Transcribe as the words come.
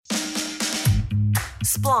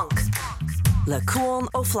Splunk le Cuan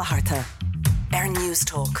ó Flaharta News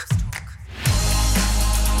Talk.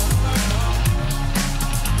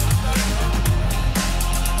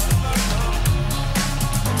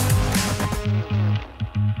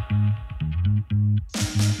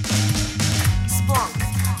 Splunk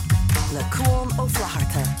le Cuan ó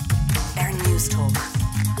Flaharta News Talk.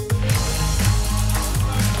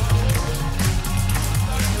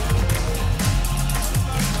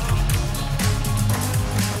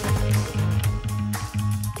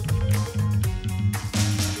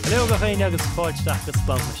 Hello, Gachéine agus fáilteach go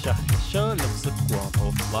spáisteach seo le sa Cuan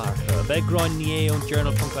ó Flaharta. Beagráin ní ón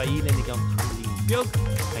journal.ie lenig an Hamlín beag,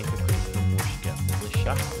 caint a Chris na Mórsige le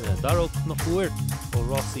seach darog na fuair ó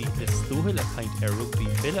Rossi is stúil a caint rugby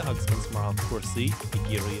file agus gan smar cuasaí I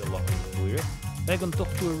géirí a lot na fuair. Beag an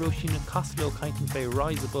dochtú Roisin na Caslo caint an fé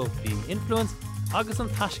Rise Above the Influence agus an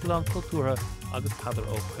taisceán cultúra agus padar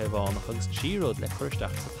ó Chréibhánach agus tíród le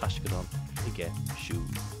chuirteach sa taisceán ige siú.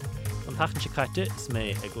 An tachan se caite is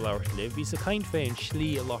mé ag labhart libh, hí sa caint féin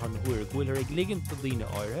slí a láthair na huair ghuiilr ag ligint do líne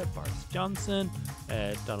áire, Boris Johnson,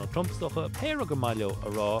 Donald Trump stocha, Péire go maiileo a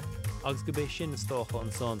rá, agus go béis sin stocha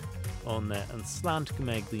an son an slant go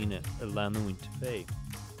méid líne a leanúint fé.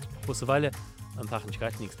 Chus a bhaile an tachan se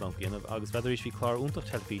caite níos bloncaíanamh, agus bheidir is bhí clár úntaach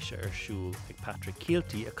telefíse siúl ag Patrick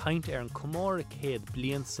Kielty, a caint an comóra céad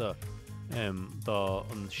bliansa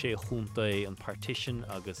dá an sé chúnta an partition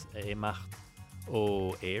agus éimeacht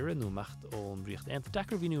ó éire nó mecht ón riocht an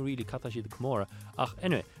dechar bhíú rilí catá siad comóra ach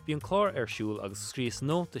anyway, bhí an chlár siúl agus scríos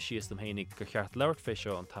nóta síos am hénig go cheart leirt fé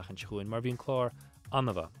seo an tachan chuin, mar bhí an chlár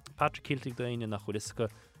anmha. Patrick Kielty daine nach chuidisca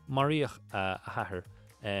maríoch a hathair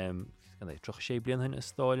troch sé blianana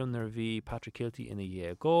is stáilm nar bhí Patrick Kielty ina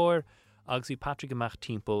dhé gáir agus bhí Patrick amach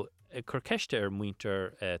timppel chur ceiste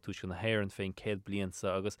muinter túis go na héir an féin céad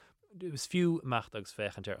bliansa agus was fiú mecht agus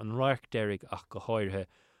féchanir an raich deirig ach go háirthe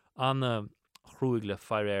an chrúig le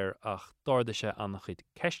fearéir ach dáda sé annach chuid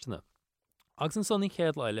ceistena. Agus an sonní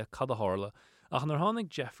chéad leile cad a hála ach nar tháinig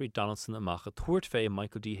Jeffrey Donaldson amach a tuairt fé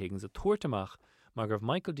Michael D. Higgins a tuairt amach mar gur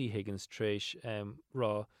Michael D. Higgins tréis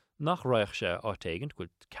rá nach raich sé átéigent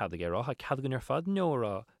gúil cadag rá a cadagan ar fad nó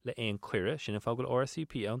rá le éon cuire sin a fágil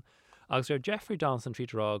RCP an agus ar Jeffrey Donaldson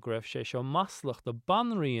tríd rá go raibh sé seo maslach de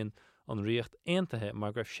banríon an riocht aontaithe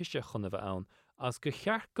mar gur siise chuna bheith ann as go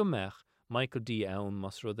cheart go mbeadh Michael D. ann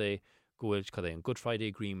mas rud é gohfuil cad é an Good Friday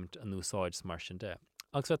Agreement an úsáid mar sin de.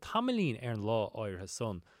 Agus a tamilín ar an lá áirithe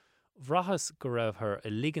son, bhrachas go raibh thar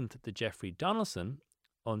a ligint de Jeffrey Donaldson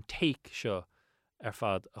an take seo ar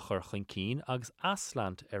fad a chur chun cín agus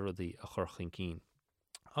aslant ar rudaí a chur chun cín.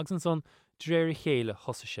 Agus an son dréir chéile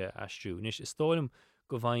thosa sé astrú. Nis is tóilm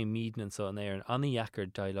go bhain mídnan sa an éir an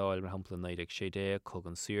aniachar daileáil mar hampla 96 cog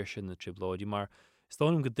an suir sin na tribláidí mar is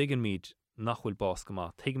tóilm go digan míd nachhfuil bás go má,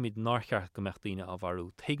 teigim míad náceart go meachtaíine a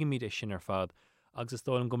bharú, teigim míad é sin ar fad, agus is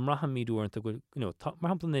tóilm go mraham míad uairnta go,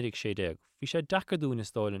 mar hampla 96. Bhí sé dechar dún is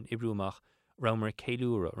tóilm ibrúach ramar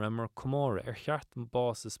céilúra, ramar comóra, ar cheart an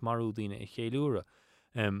bás is marúdaine I chéilúra.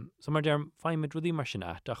 So mar derm feimid rudí mar sin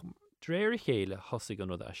ach dréir chéile hosig an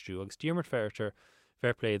rud astrú, agus díarmar fairtar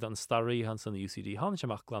fairpléad an starí han san UCD han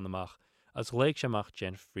semach glan amach, as léig semach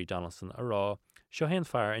Jeffrey Donaldson a rá, seo hen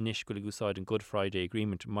fear inis go úsáid an Good Friday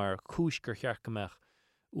Agreement mar cúis gur cheart gomach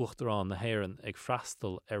uachtarrán na héireann ag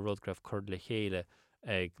freastal ar rud greibh cur le chéile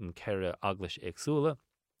ag an ceire aglas agsúla.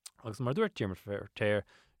 Agus mar dúirt díarmar fairtéir,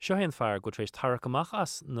 seo hen fear go trééis tarach amach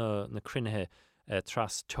as na cruinnithe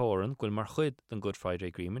tras tóran gúil mar chuid an Good Friday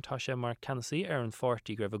Agreement, tá sé mar cansaí ar an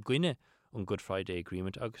 40 greibh a gcuine an Good Friday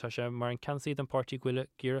Agreement agus tá sé mar an cansaí an pártaí ghuiile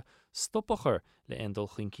gíre stoppachar le endal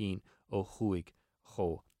chun cín ó chuig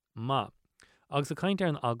cho má. Agus a caint ar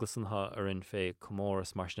an aglasantha ar in fé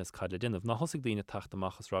comóras mar sin is cad le duinmh na thosaigh daoine tacht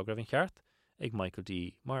amachchas rá greibh an cheart ag Michael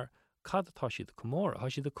D. Mar cad atá siad de comóra, tá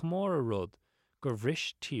siad de comóra rud gur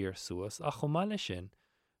bhris tír suas a chomáile sin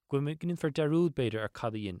gfuil mé gnin fer dearúd beidir ar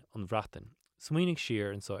cadaíon an bhreatain. Smuoinnig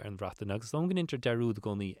siar an an bhreatain agus lom gnin dearúd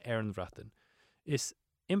gcónaí ar an bhreatain. Is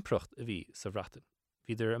improcht a bhí sa bhreatain.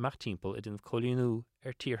 Bhíidir amach timppel I dtínmh colíonú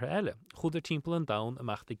ar tíortha eile. Chúidir timppel an dain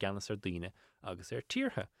amach de ganas ar daoine agus ar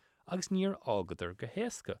tíortha. Agus níor ágadar go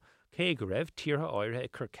héasca. Cé go raibh tíortha áirithe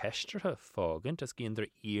ag chur ceistirtha fágant as géidir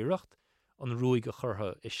iirecht an rúig a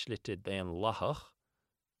churtha is slitid dé an lathach,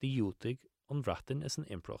 de dútaigh an bhreatain is an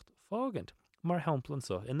improcht fágant. Mar hamplan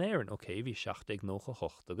so in éireann, bhí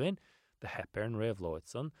 79 again, de hepar an raibh láid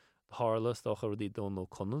san, de hálas do chur dí dónó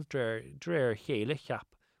conal dréir chéile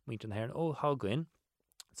cheap muint an héireann ó hágain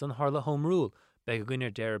san hála home rule, be go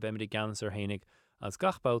gcuinear deir be de ganas ar hénig as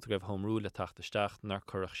gachbáut raibh home rule tachtasteach nar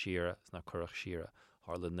curach siire,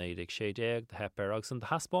 Hála 96 de hepar agus an de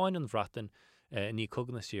haspáin an bhreatain ní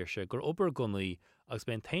cogna síir se gur obair gunaí agus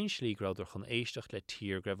ben tain slí grádar chun éisteach le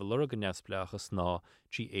tír greibh lura go neasplachas ná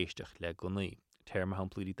trí éisteach le gunaí. Term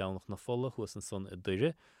hampluí dánach na fola chuas an son a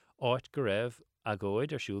duire, áit go raibh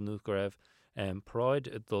agóid siúnú go raibh práid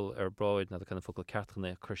dul braid na chuna focail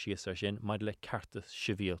ceartachna chuirsíos ar sin maid le carta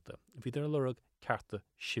sibhialta. Bhí ar lurug carta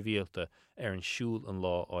sibhialta ar an siúl an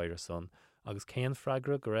lá áire san, agus céan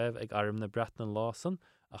freigra go raibh ag arm na bretan lásan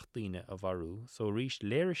ach daoine a bharú, so rís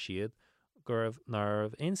léir siad go raibh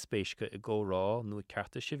narbh inspéisce i ggórá nó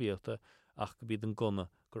carta sibhialta ach go bíad an gona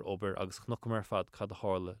gur obair agus chnucamar fad cad a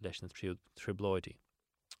hála leis na tribláidí.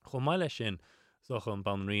 Chomh mai leis sin, socha an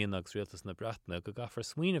banríon agus rialtas na bretna go gafar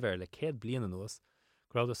smuoine bhéir le 100 bliana nuas,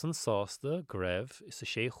 gráda san sásta go raibh is a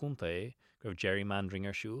sé chunta é, go raibh gerrymandering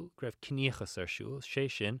ar siúl, go raibh cníochas ar siúl, sé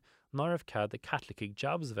sin ná raibh cad a Catlicigh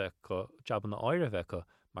jabs bheitcha, jab na áire bheitcha,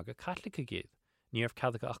 mar go Catlica géad. Ní raibh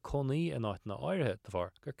cad ach conaí a náit na áirithe de bhar,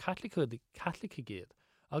 gur Catlica géad.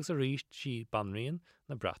 Agus a ríist si banríon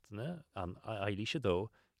na bretna an ailíse dó,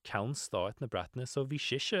 ceann stáit na bretna, so bhí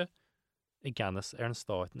siise I gceannas ar an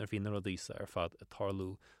stáit nar bhí na rodísa ar fad a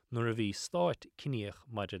tarlú nuair a bhí stáit cníoch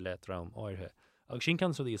maidir le rám áirithe. Agus sin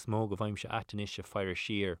can rodí is mó go bhaim se atanis se fear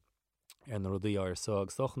siar ar na rodí áir so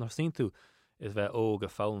agus doch nar sin tú is bheith óg a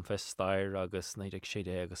fáin fest stair agus neidir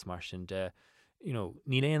séide agus mar sin de.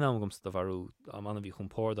 Ní léon amgams de bharú am anna bhí chun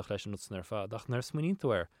pórdach leis an nutsan ar fad, ach nar smuoín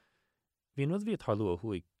tú ar. Bhí nud bhí tarlú a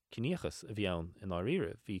chuig cníochas a bhí ann in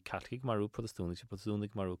áíre, bhí Catlicigh marú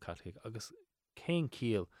protestúnig marú Catlicigh agus cén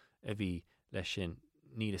cíal a bhí leis sin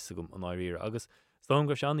nílas agam an áíre. Agus stáim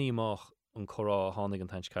gur seannaí amach an chorá tháinig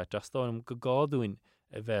an tainscait, deach stáim go gáúin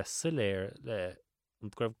a bheith siléir le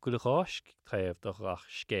an greibh goláis taobh do ach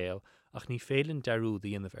scéal ach ní félinn dearú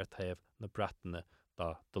dhéanamh ar taobh na bretana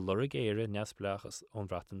da do lurag éire neasplachas ón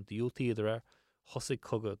bretan díúltíidir thosaigh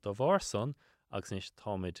cogad do bhar son agus níos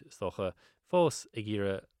táid stocha fós ag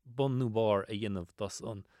gíre bunú bar a dhéanamh dos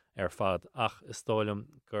an ar fad ach is stáilm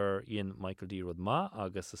gur íon Michael D. Rud má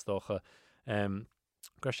agus is stocha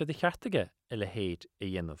gur sé cheartaige i le héad a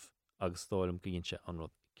dhéanamh agus stáilm go dhéanse an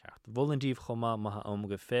rud ceart. Bhulandíomh chomá maithe am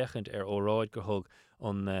go féchant ar óráid gur thug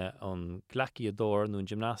an glaciador nó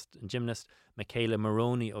an gymnast Michaela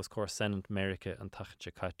Maroney os cór Senate America an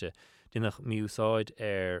tachte caite. Dínach miúsáid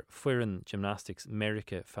ar fuireann gymnastics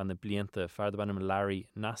America fan na blianta fearda banam Larry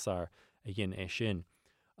Nassar a dhéan é sin.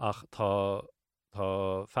 Ach tá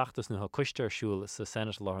feachtas nó cuistear siúil sa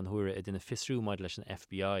Senate lá an thuaire i duna fisrú maid leis an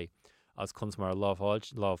FBI as chun mar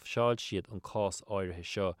lábhseáil siad an cás áirithe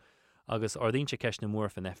seo. Agus ardínte ceis na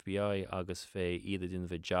mór fan FBI agus fé iad duna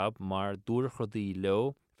bheith jab mar dúr chodaí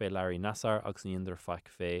leo fé Larry Nassar agus níondar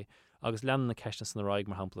faic fé. Agus lean na ceisnas na raig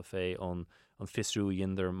mar hampla fé an fisrú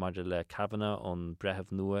dhéondar maidir le Kavanaugh an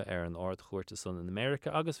brethebh nua ar an ard chuirta san in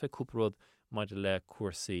America agus fé cúparród maidir le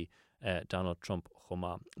cuasaí Donald Trump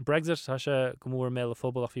chomá. Brexit tá sé go mór mé le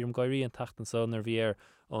fóbal a fíorm gairí an tatan son ar bhí ar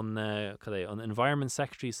an Environment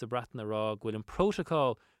Secretary sa Breton rá bhfuil an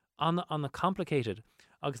protocol anna complicated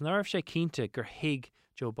agus nerv sé cínte gur hiig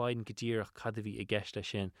Joe Biden go dtíreach cad a bhí i gceist lei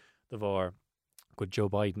sin de bhar go Joe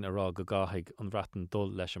Biden ará go gáigh an bhreatan dul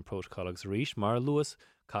leis an protocol agus ríis mar luas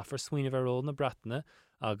caafar smuoine bheith na bretana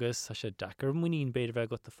agus tá sé dechar muoín beidir bheith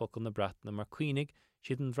go a focail na bretana mar cuoinnig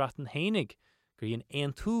siad an bhreatan hénig gur dhéon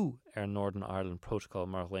aon tú ar Northern Ireland protocol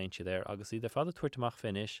mar léin siad ar agus iad fada tuairteach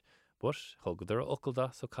finis, but thugad ar ocalda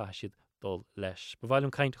so caiisiad dul leis.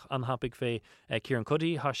 Bhhailm caint anhapig fé Kieran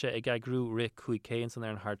Cuddy há sé ag agrú Rick chuig céan san ar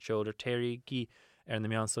an hard shoulder Terry gí ar na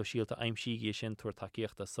meán so síalta aimsíí sin tuair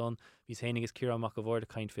takeíocht a son. Bhís hénig is círa amach go bhór a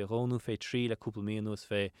caint fé rónú fé trí le cúpla míonús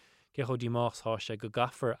fé cechodí más há sé go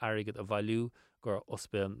gafar airigad a bhailú gur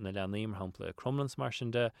ospéil na leanaim hampla a cromlans mar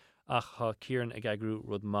sin de ach há Kieran ag agrú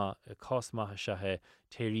rud má cás maithe sethe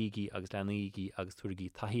téirígí agus leanaígí agus tuairigí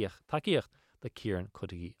takeíocht de Kieran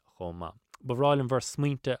Cuddy chomá. Bhráilm bhar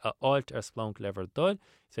smuointe a áilt ar splánc lever dul,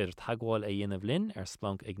 féidir tagháil a dhéanamh linn ar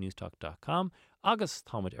splánc ag newstalk.com agus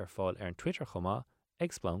táid ar fáil ar an Twitter chomá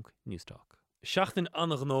ag splánc newstalk. Seachtain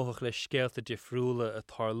annach nóach le scéalta difriúla a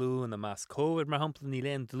tarlú na meas COVID mar hampla ní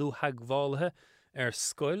léon dlú heaghálathe ar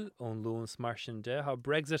scoil ón lúns mar sin de ha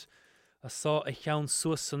Brexit a sá a cheann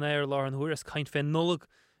suas san éir lá an thuair is caint fé nullag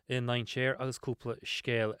in 9 séir agus cúpla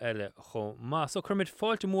scéal eile chomá. So chumid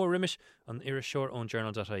fáilte mór rimis an iriseoir ón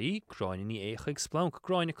journal.ie gráine ní écha ag splánc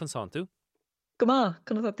gráine consantú. Gomá,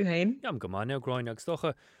 chuna tú hain? Iam gomáine gráine agus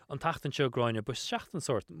docha an tatan seo gráine bu seachtain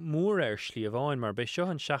sort mór ar slíomháin mar be seo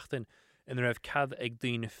an seachtain in raibh cad ag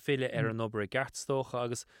dúine fille ar an obair gartstócha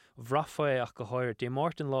agus bhrafaí ach go háir dé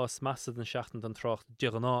Martin Lás measad an seachtain an trocht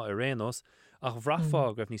dianá a rénos ach bhrafa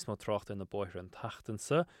raibh níos má trocht in na bóithre an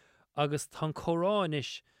tatansa agus tá choráin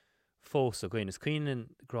is fós a gin is cuioinen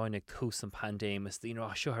groinnig tús an pandémas dí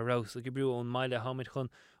á seo arás a go breú ón meile haid chun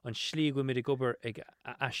an slí go mid gobar ag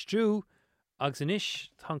astrú agus inis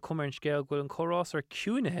tá cumar an scéil ghfuil an chorás ar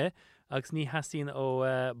ciúnathe agus ní hasíon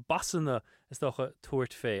ó basanna is docha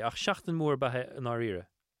tuairt fé ach seachtain mór bathe an áíire.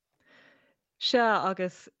 Se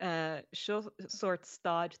agus seo sort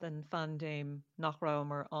stáid den fandéim nach ra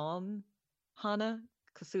mar an hanna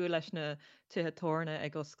cosú leis na tuthe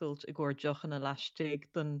ag oscailt i ggur deochanna leistigh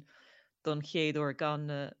don chéadú gan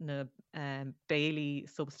na béilí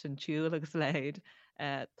substantiúil agus léid.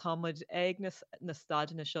 Támuid ag na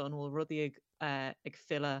staideanna seo an bhfuil rudaí ag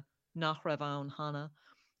fila nach raibh ann hanna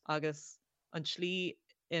agus an slí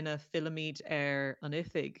ina filamíd ar an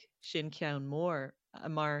ifig sin ceann mór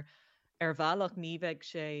mar bhealach ní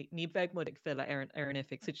bheith mud ag fila ar an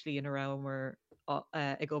ifig si slí ina ramar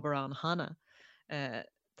ag obair an hanna.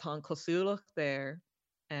 Tá an cosúlach there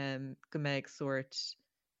go méid suirt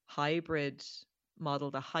hybrid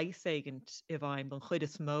model de haiségant I bhaim don chuid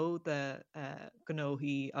is mó de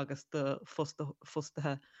gnóthaí agus de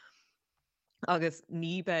fustathe agus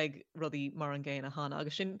ní beag rudí mar an ggéine hanna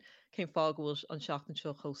agus sin céim fágúil an seachtain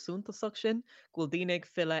seo chosúntaach sin ghfuil daoine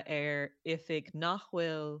fila ar ifig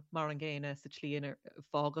nachhfuil mar an ggéine sa tlíon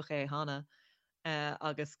fágach é hanna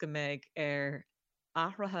agus go méid ar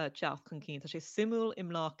ahrathe teach chun cín. Tá sé simúil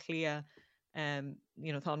im lá clia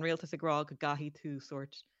tá an réaltas ará go gaithí tú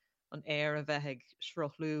sort an air a bheith ag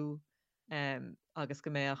srochlú agus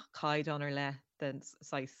go méach caiid anar le den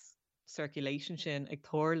circulation sin ag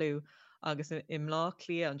tórlú agus im lá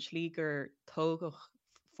clia an slígur tógach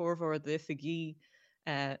fórmhór ifigí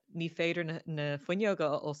ní féidir na fuineoga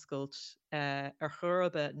a oscailt ar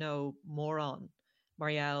churabe nó mórán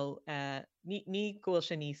marall ní ghfuil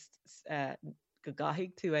sin níos go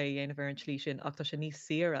gaithigh tú é dhéanamh ar an slí sin ach tá sin níos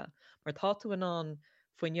siara mar tá tú an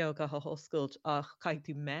fuineoga a oscailt ach caiith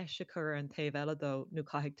tú meis a chur an taobh eiledó nó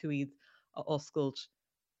caiith tú iad a oscailt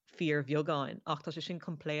fíor bheagáin ach tá sé sin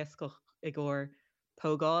compléascach i ggur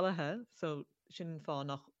tógáilethe so sin fá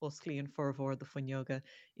nach osclaíonn formhór de fuineoga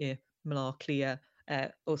I mlá clia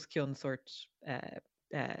oscionn sort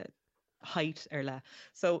height ar le.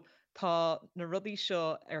 So tá na rudí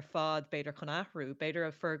seo ar fad beidir chun ahrú, beidir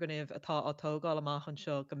a ferganineh atá atógáil amach an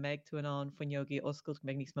seo go méid tú an fuineogaí oscailt go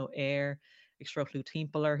méid níos mó air ag srochlú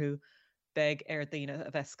timppla arthú beag ar daine a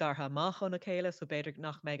bheith scartha amach na chéile so beidir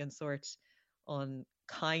nach méid an sort an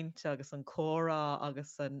caint agus an córá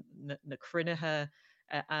agus na cruinnithe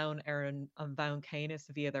ann ar an bhain céine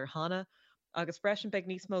sa bhíad ar hanna agus freisin beag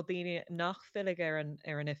níos mó daine nach filig ar an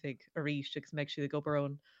ifig a ríist agus méid siad go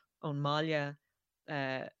ón máile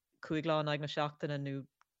cuaigláán ag na seachtainna nó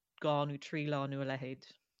gáú trí lá nu a lehéid.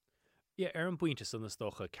 Ie ar an buinte san na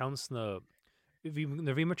stocha counsna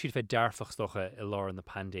na bhí mar tríd feh dearfach stocha I lá na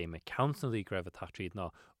pandéime counsna í greibh a tatríd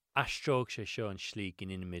ná astróg sé seo an slí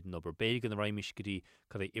in inimid nó bar béig an raimiis goí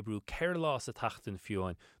cad é ibrú ceir lá a tatan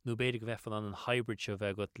fiúin nó béidir go bheith fan an hybrid seo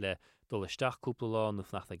bheith go le dul isteachúpla lá nó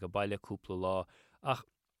nach go baileúpla lá ach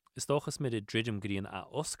is dóchas mid I ddridim goíon a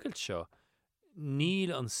oscailt seo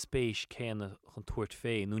níl an spéis céanna chun tuairt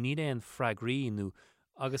féin nó ní é an freagrí nó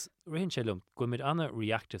agus réon sélum go mid anna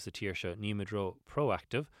reactive sa tíir seo ní midró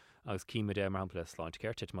proactive agus cíime é mar ampla sláint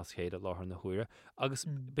ceir tit mas chéad a láthair na huaire agus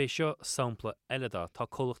bé seo sampla eiledá tá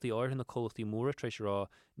colachtaí áir na colachtaí móra treéis rá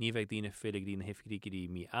ní bheith dína filig dína hifgadí goí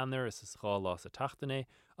mí anar is schá lá sa tatainné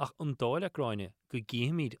ach an dáile ráine go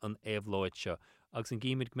géimiid an éhlóid seo agus an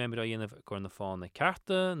géimiid memid a dhéanamh gur na fáin na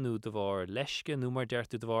carta nó do bhar leisce nó mar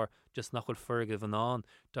deirú do bhar just nachfuil fergah van an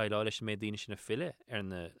daile leis mé daine sin na file ar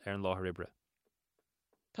an láthair ibre.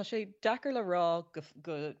 Tá sé dechar le rá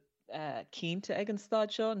go cínta ag an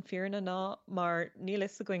stáid seo an fearna ná mar níl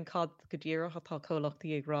is a going cad go ddíireach atá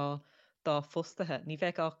colachtaí ag rá dá fustathe. Ní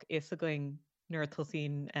bheith ach is a going nuair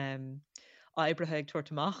tosín aibrethe ag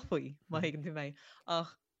tuairtamach faoi má higann tú mé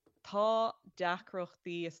ach tá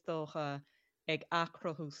deacrochtaí is tócha ag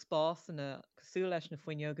acrothú spásanna cosú leis na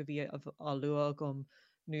fuineoga go bhí á lua gom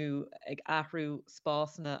nó ag athrú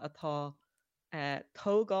spásanna atá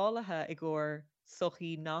tógáilethe i ggur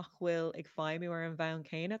sochaí nachhfuil ag feimú ar an bhain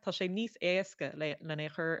céine. Tá sé níos éasca lena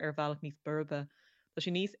chur ar bhealach níos burba. Tá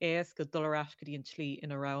sé níos éasca dulrás go dtí an slí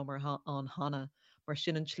ina rám mar an hana mar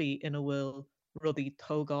sin an slí ina bhfuil rudaí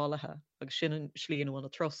tógáilethe agus sin an slí ina bhfuil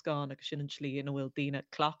na troscáin agus sin an slí ina bhfuil daine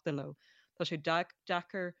cleachtaló. Tá sé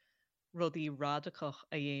dechar rudaí radicach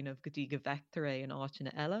a dhéanamh go dtí go bhectar é an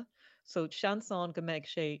áitina eile. So seansáin go méid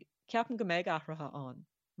sé ceapan go méid ahratha an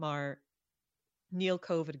mar níl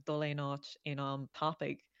COVID dul é áit in an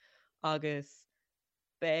tapig agus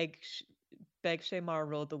beag sé mar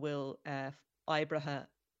rud a bhfuil aibrethe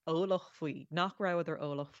ólach faoi nach raibh ar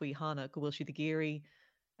ólach faoi hana go bhfuil si de géirí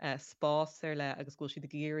spás le agus ghfuil siad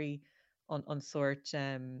géirí an sort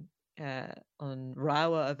an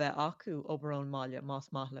ráha a bheith acu oberón maiile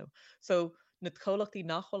más maithlo. So na cholachtaí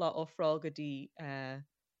nachholá ofrá go dtí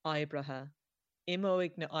aibrethe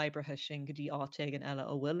imóigh na aibrethe sin go dtí áitéigen eile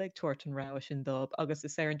ó bhfuil ag tuairt an ráha sin dóibh, agus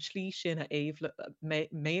is ar an tlí sin a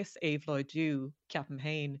méas éhlóidú ceapan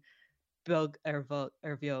hain beg ar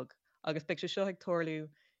bheog. Agus be seo ag toirliú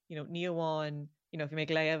ní amháin bhí mé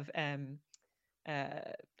léamh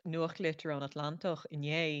nuach litir an Atlantach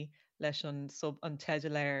inné leis an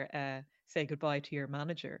teidir léir say goodbye to your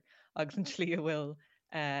manager. Agus an tlí bhfuil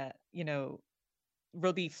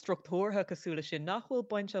rudí struchtúrtha cosúla sin nachhfuil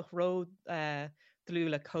baintach ród dlú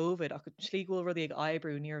le COVID ach slíhfuil rudí ag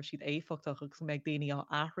ebrú níor siad éfachtach agus méid daoine á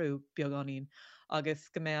ahrú beagáín agus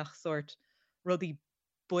go méach sort rudí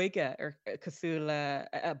buige ar cosúla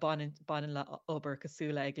banan le obair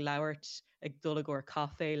cosúla ag labhairt ag dulagóir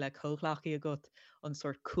caé le cóchlachaí agat an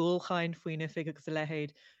sort coolchain faoine fi agus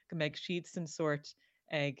lehéid go méid siad san sort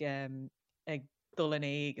ag dul in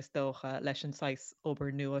agus dócha leis an 6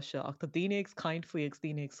 obair nua se ach tá daine ag caiint faoi ag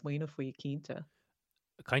daine ag smaoine faoi cínta.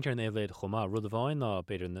 Caintear néhléad chumá rud a bháin ná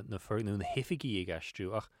beidir na fearnú na hifigií ag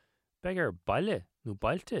astrú ach begur baile nó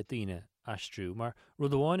bailte daine astrú mar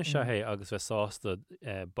rud amháine se hé agus bheith sásta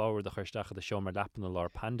báir de chuirsteach a seo mar lepan lá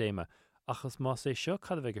pandéime achas má sé seo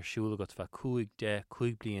cad bheith gur siúla go bheith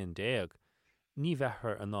 5 blion déag ní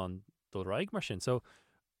bheithar an ná dul raig mar sin. So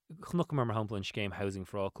chnucha mar hampla an scéim housing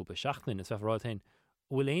for all cúpla seachtain is bheith rátain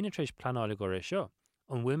bhfuil éine trééis planála go rééis seo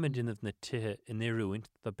an bhfuil duineh na tuthe in éúint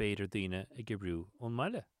tá béidir daine ag gibrú ón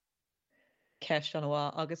maile. Ceist an bhá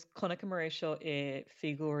agus connic mar éis seo i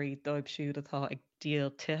figúirí dóibh siúd atá ag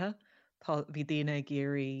díal tuthe tá bhí daine ag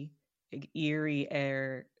irí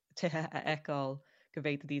ar tuthe a eáil go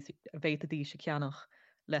bhéitadí se ceannach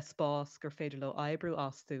le spás gur féidir le ebrú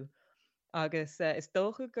asú. Agus is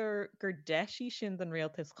dócha gur deisí sin den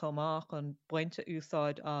réaltas chomach an buinte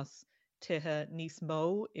úsáid as tuthe níos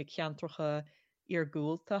mó i ceantracha ar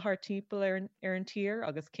gúilta th timppla ar an tír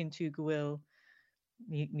agus cinú go bhfuil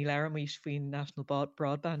ní leir mís faoin National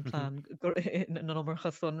Broadband Plan an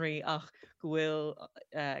nómarcha sunraí ach go bhfuil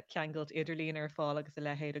ceangailt idirlíonn ar fáil agus a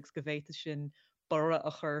lehéad agus go bhhéite sin bora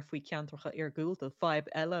a chur faoi ceantracha ar gúilta 5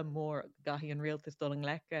 eile mór gaithí an réaltas dul an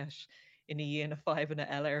leis ina dhéana 5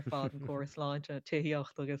 eile ar fád an choirasláinte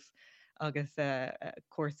tuíocht agus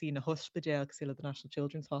cuasaí na hospidé agus ile the National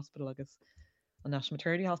Children's Hospital agus an National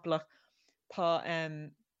Maternity Hospital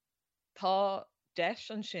tá deis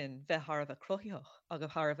an sin bheith Harbheith cruthaíoch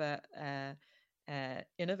agus Harbheith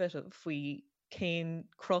innovative faoi cén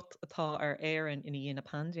crut atá ar éan ina dhéana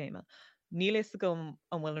pandéime. Níl is gom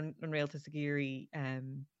an bhfuil an réaltas a géirí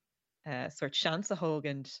sort seansa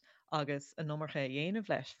thógant agus an nómarcha dhéanamh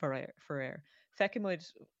leis for air. Feicimid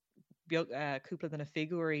cúpla den na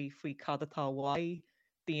figúirí faoi cad atá bhaid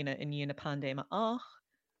daine in dhéana pandéime ach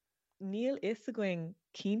níl is a going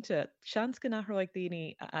cínta seans go nachráid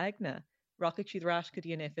daoine a aigna rockig siad rás go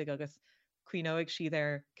dtíana ifig agus cuióigh siad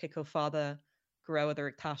ar cico fada go raibh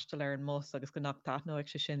ar taistal ar an mós agus go nach taithnoigh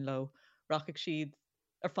se sin lo rockig siad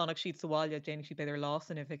ar fannach siad saháile déananig siad beidir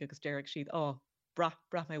lásan ifig agus deirigh siad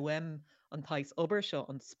bra mé wim an tais obair seo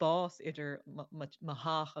an spás idir ma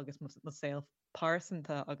haach agus ma saoil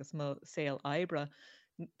pásanta agus ma saoil ebre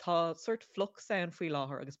tá suirt flux sound faoi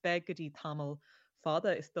láthair agus beg go dtí tamil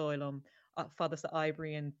fada is dóilm fada sa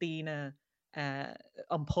ebrion daine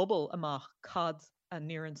an pobl amach cad a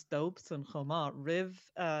níor an stób san chomá rih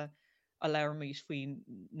a leirmís faoin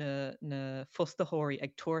na fustathirí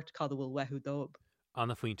ag tuairt cad bhfuil wethú dóib.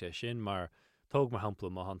 Anna faointe sin mar tóg mar hampla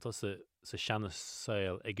má hananta sa seannas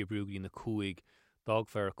saoil ag gibrúgaí na cúig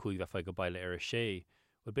dagfear cúig a feid go baile ar a sé,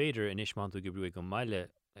 bhfuil beidir in ismanú gibrúig go maile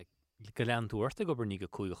go lean túirta gobar ní go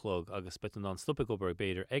cúig chlog agus spetan an stoppa gobar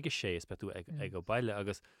beidir ag sé spetú ag go baile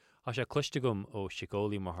agus a sé cluiste gom ó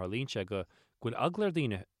sicólaí mar Harlínse go ghfuil aglar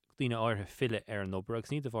daine áirthe fille ar an obair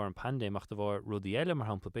agus ní de bhar an pandéach de bhar rudí eile mar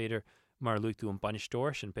hampla beidir mar luú an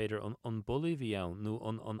banistóir sin beidir an bolí bhí ann nó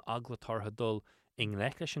an aglatartha dul in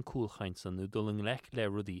lech leis an cúlchaint san nó dul in lech le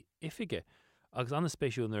rudí ifige. Agus anna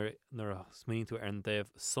spéisiú nar a smíonn tú ar an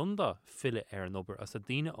déobh sunda fille ar an obair as a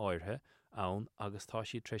daine áirthe ann agus tá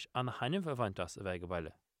siad treis anna hainmh a bhaintas a bheith go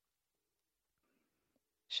bhaile.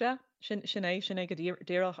 Sin é go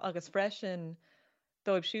ddíireach agus freisin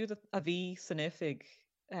dóibh siúd a bhí san ifig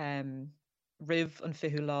rih an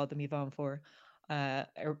fiú lá a mí bhain for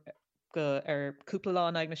ar cúpla lá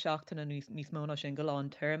ag na seachtainna níos móna sin go láin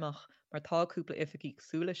termach mar tá cúpla ificí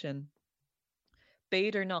súla sin.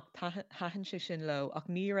 Béidir nach thahann sé sin lo ach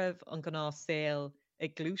ní raibh an gná saoil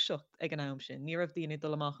ag glúiseocht ag an am sin. Ní rah daine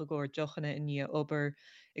dul amach a ggóir dechanna in ní obair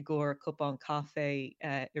i ggóir cupán caé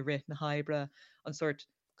i rith na habre an sort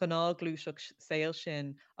canná glúiseach saoil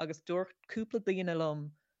sin agus dúirúpla daine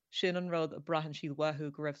lom sin an rud a brahan siad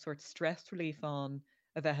wathú go raibh sort stress relief an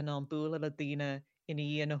a bheith an búla le daine ina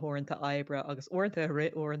íon na hóranta ebre agus orintanta a ri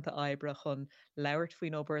orintanta ebre chun leirt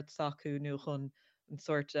faoin obair sacú nó chun an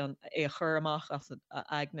sort an é chur amach as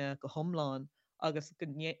agne go thomláin agus go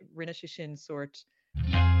rinne sé sin sort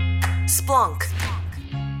Splunk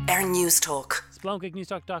ar Newstalk. Splunk ag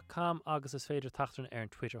newstalk.com agus is féidir tachtain ar an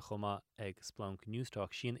Twitter chuma ag Splunk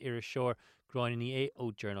Newstalk sin ar a seoir groin é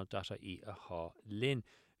ó journal.ie a há lin.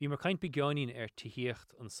 Bhí mar caint beáín ar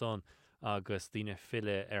tíhíocht an son agus duine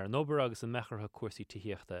fille ar an obair agus an mechartha cuasaí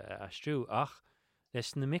tíhíochta a astrú ach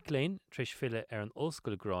leis na miléin tríis fille ar an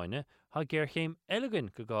ollscoil gráine há ggéir chéim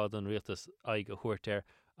eilegan go gád an rialtas ag a thuirteir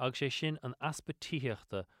agus sé sin an aspa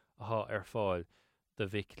tíhíochta ath ar fáil de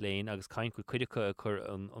bhic léin agus caiin go cuidecha a chur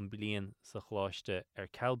an blion sa chláiste ar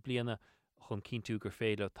ceall bliana chun cínú gur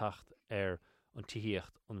féile tacht ar an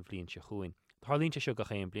tíhíocht an bblion se chuin. Tharlínte seo go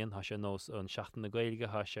chéim blion, tá sé nós an seaachtain na Gaeilge,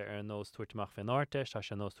 tá sé ar nós tuairteach fan áirteis, tá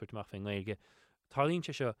sé nós tuairteach fan Gaeilge.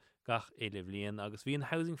 Tharlínte seo gach éileh blion agus bhí an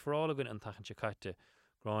housing for all agan an tachan se caite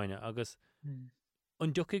gráine agus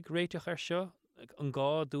an ducaigh réiteach ar seo an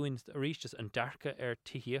gá dúin a rístas an dearcha ar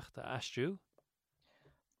tíhíocht a astrú.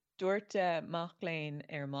 Dúirt Mac Léin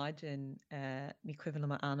ar maidin ní cuihann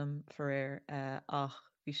am anam for ach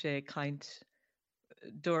bhí sé caint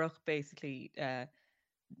dúireach basically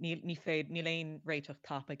ní féad ní léon réiteach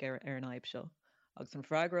tapig ar an aib seo. Agus an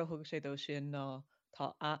freigra thug sé dó sin ná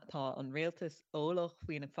tá an réaltas ólach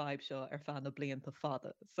faoin an feib seo ar fan na blianta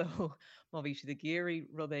fada. So má bhí si de géirí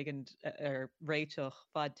rud éigen ar réiteach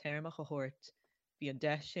fad téirmach a thuirt bhí an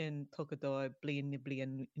de sin tugadó blian na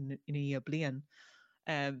blian in a blian.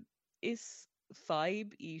 Is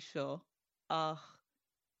feib í seo ach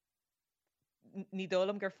ní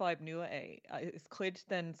dólam gur feib nua é. Is cuid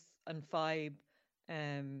den an feib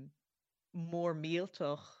mór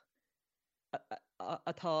míaltoch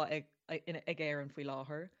atá ag éan faoi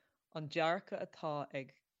láthair. An dearcha atá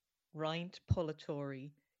ag roinnt polatóirí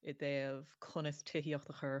i dtéobh conas tíhíocht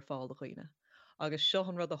a chur fáil a chuoine. Agus seo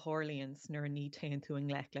an rud a hálíonn nuair ní taon tú an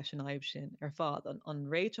ghlaic leis an aibh sin ar fad. An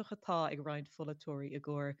réiteach atá ag roinnt polatóirí i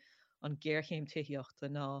ggur an ggéirchéim tíhíochta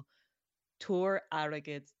ná túir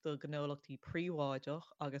airgid do gnólachtaí príomháideach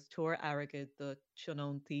agus túir airgid do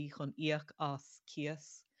tionóntaí chun íoc as cias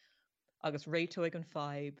agus réitó ag an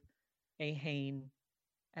feib é hain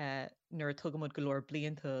nuair a tugamid go leor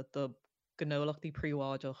blianta do gnólachtaí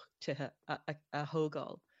príomháideach tithe a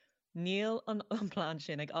thógáil. Níl an plán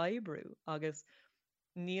sin ag aibbrú agus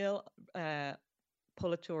níl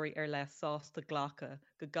polatóirí ar le sásta ghlacha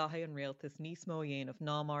go gaithe an réaltas níos mó dhéanamh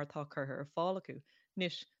ná mar tá curtha ar fáil acu.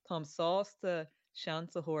 Nis tám sásta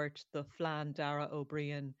seans a thuirt do phlean Dara Ó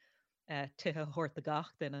Briain tithe thuirt a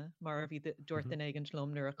gach duine mar a bhí dúirt in éigen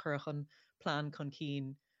slum nuair a chuirchan plán chun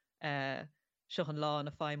cín seo an lá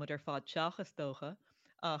na feimid ar fad teachas dócha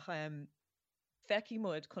ach feici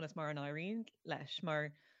muid chunas mar an áiríonn leis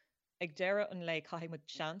mar ag deire an le caiimid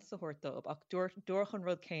seans a thuirtóp ach dúirchan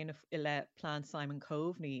rud céanamh i le plán Simon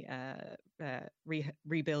Coveney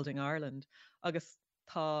Rebuilding Ireland agus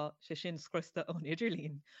tá sé sin scrusta ón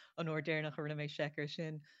idirlín an uair déirnach a rinne méid seacar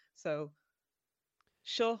sin. So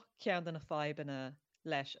seo cean den na feibbanna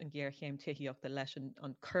leis an ggéirchéim tíhíochta leis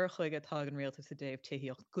an curchuige tá an réaltas a déobh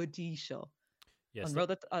tíhíocht go dtí seo. An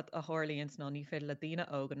rud a hálíonn ná ní féidir le daine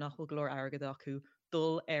óg an nachfuil glór airgad acu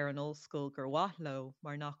dul ar an ollscoil gur wathló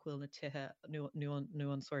mar nachhfuil na tithe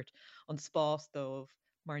nu an sort an spás dómh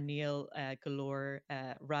mar níl golóir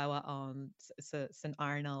ráha an san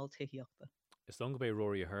airnáil tíhíochta. Is long go bé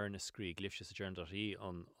roií a thir na scrí glifse sa journal.í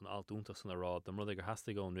an altúnta san rád am rud gur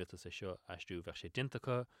hasasta gón rialtas é seo aistú bheith sé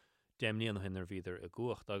dintacha déimlíon na hinar bhíidir a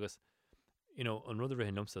gcuacht agus an rud a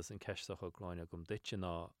rihin lumsas an ceistach a gláine gom duite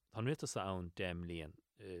ná tá rialtas ann déimlíon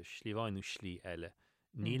slíomháinú slí eile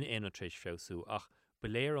níl éon trééis feú ach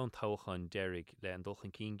beléir an táchan deirig le an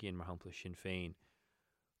dulchan cí géon mar hampla sin féin.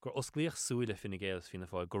 Gur osclaíoch súile finna géas fina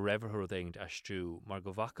fáil go raibhthú éint astrú mar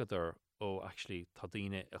go bhacadar ó actually tá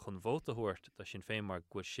daine a chun bhóta thuirt tá sin féin mar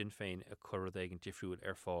go sin féin a chur éigen difriúil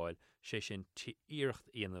ar fáil sé sin íirecht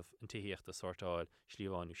íanamh an tíhíocht a sortáil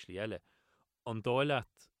slíomháinú slí eile. An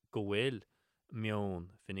dáileat go bhfuil meón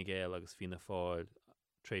finna géal agus fina fáil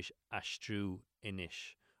trééis astrú inis.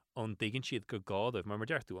 An dagann siad go gádah mar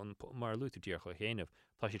deirtú an mar lúta díar chu chéanamh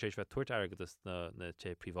tá sé trééis bheith tuairt agadas na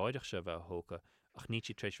té príomháideach se bheith thóca ach ní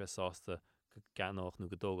si trééis bheith sásta go ganách nó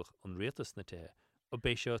go dógach an rialtas na tithe. A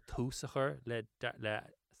bé seo túsachar le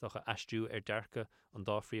socha astrú ar dearcha an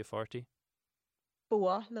dáfrií a fartaí?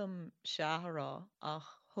 Bhualam seaharrá ach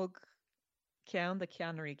thug ceann de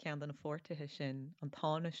ceannarí ceann den na fortathe sin an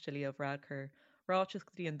táneiste líomh radchar ráiteas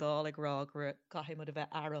go dtí an dá ag rá gur caiim mu a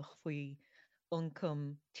bheith airach faoi ioncam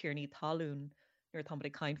tíornaí talún nuair tá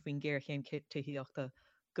bud caiin faoin ggéir chéim tuíochta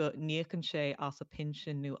go níochann sé as a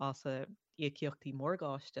pinsin nó as a íochtaí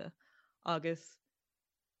mórgáiste agus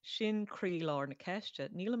sin chrí lár na ceiste.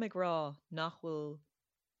 Níl ag rá nach bhfuil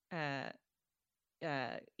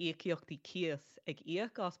íochtaí cias ag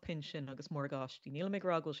íoch as pinsin agus mórgáistí. Níl ag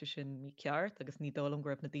rágóil se sin mí ceart agus ní dólam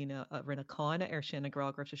greibh na daine a rinne cáine ar sin ag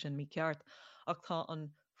rágur se sin mí ceart ach tá an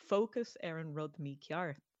fócus ar an rud mí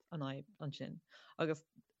ceart an sin. Agus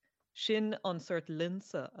sin an suirt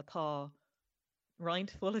linsa atá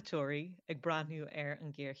roinnt folatóirí ag brandniú ar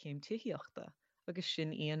an ggéir chéim tuíochta agus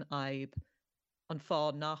sin íon aib an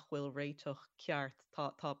fád nach bhfuil réitoch ceart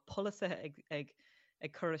tá polasathe ag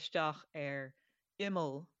churisteach ar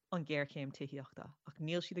imol an ggéir chéim tuíochta ach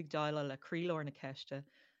níl siad ag deile le crílóir na ceiste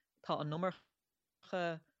tá an nummercha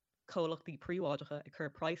cólachtaí príomháidecha ag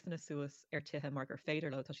chur prais na suas ar tuthe mar gur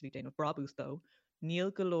féidir le tá siad déanamh brabús dó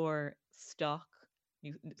níl golóir stoc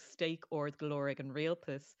steak ord golóir ag an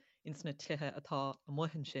réaltas ins na tuthe atá a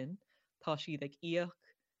muhan sin tá siad ag íoch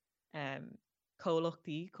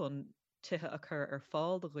cólachtaí chun tuthe a chur ar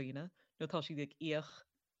fáil do roioine nó tá siad ag íoch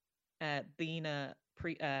daoine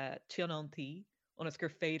tionantaí onas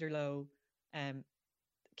gur féidir le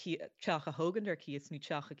teach a thugan ar cíos nó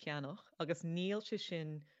teach a ceannach agus níl se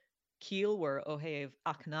sin cíalhar ó thaobh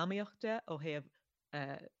eacnamaíochta ó thaobh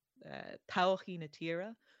tochaí na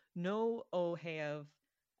tíre nó ó thaobh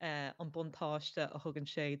an buntáiste a thugann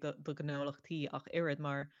sé do gnólachtaí ach irid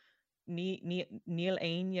mar níl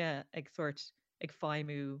aine ag suirt ag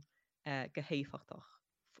feimú go héifachtach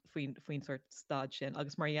faoin suirt stad sin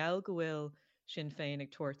agus margheall go bhfuil sin féin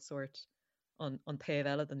ag tuairt suirt an taobh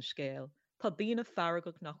eile den scéal. Tá daoine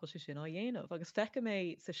farragach nach se sin á dhéanamh agus fecha mé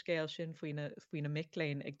sa scéal sin faoine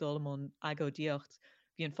micléin ag dulmón agódíocht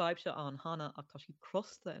bhí an feibse an hana ach tá si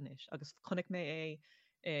crosta inis agus chunig mé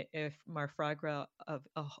if mar freigra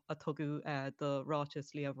a tugu do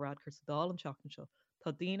ráiteas líomh radchar sa dál an teachtain seo.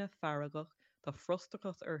 Tá daoine farragach tá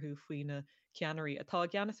frustrachas arthú faoine ceannarí atá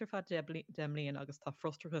gceannas ar fad demlíonn agus tá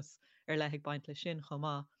frustrachas ar leigh baint le sin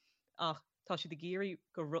chomá ach tá si de géirí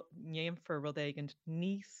go néimfar rud éigent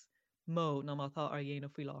níos mó ná mátá ar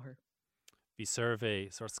dhéanamh faoi láthair. Bhí survey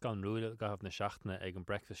sort scanrúile gahabh na seachtaine ag an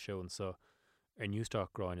breakfast show and so ar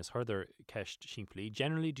Newstalk Groin is further ceist siimplí.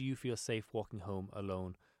 Generally, do you feel safe walking home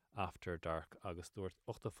alone after dark? Agus dúirt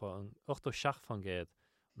 8 fan géad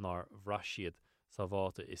nar bhraisiad sa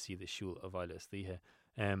bháta is iad siúil a bhaile istíthe.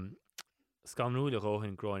 Scanrúile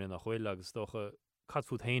róhann Groin nach chuil agus dócha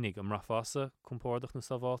cadfút hénig am rafasa compórdach na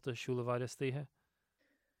sa bháta siúil a bhaile istíthe?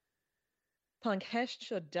 Tá an ceist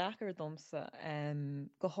seo dachar domsa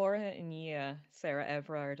go háirithe in ní Sarah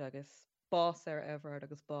Everard agus bás Sarah Everard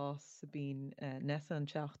agus bás sa bín nesa an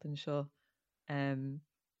teachtain seo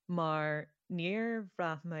mar níor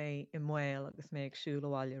bhreath mé i mhail agus mé ag siúil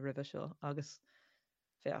bháile ribh seo agus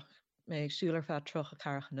feach mé ag siúlar fe troch a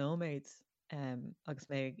carach nóméid agus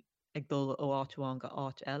mé ag dul ó áitúáin go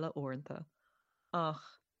áit eile uaireanta ach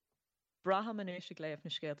braham an éis léamh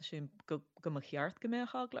na scéalta sin go mo cheart go mé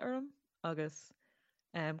chagla orm agus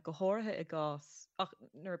go háirithe i gás ach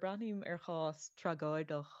nuair brathníim ar chás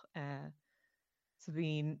tragáideach sa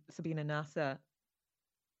bhín na NASA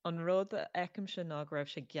an rud a eicim sin ná go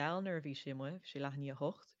raibh sé geallnar a bhí sé muh sé leithní a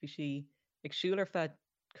hocht bhí si ag siúil ar fed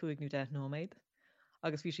 5 nó 10 nóméid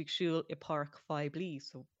agus bhí si ag siúil i parc 5 blí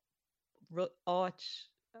so áit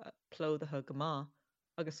plódathe go má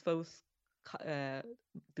agus fós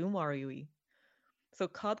dúmhairúí so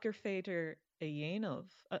cad gur féidir a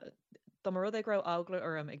dhéanamh Tá mar rud ag raibh agla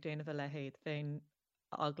orm ag déanamh a lehéad féin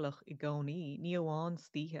aglach i gcónaí ní amháin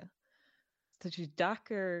stíthe. Tá si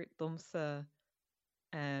dachar domsa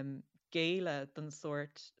géile den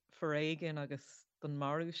sort forréigen agus den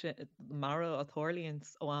marú a thorlíonn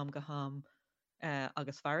ó am go ham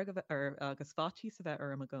agus agus fatí sa bheith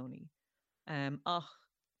orm a gcónaí. Ach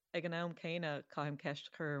ag an am céine caiim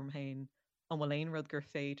ceist chum hain an bhfuil éon rud gur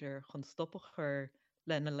féidir chun stoppach chur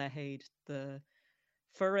lena lehéad de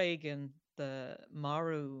forréigen de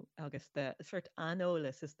marú agus de suirt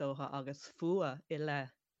anolalas is dócha agus fua i le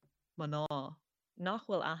man ná nach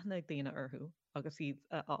bhfuil aithne ag daoine orthú agus iad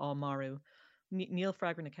á marú níl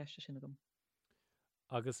freigra na ceiste sin agam.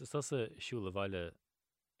 Agus is tusa siúil a bhaile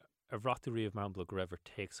a bhreachtú riomh mambla go raibh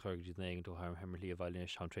takes chuir dí néing do thar himmerlí a bhaile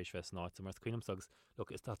seantrééis fes náit mar cuiinem agus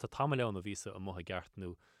look is tá tamile na vísa a mothe gceart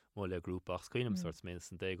nó mó le grúpach cuiinem sort mé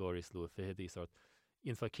san dégóirí slú a fihidí sort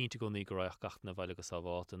in fa cínta go ní go raich gachna bhaile go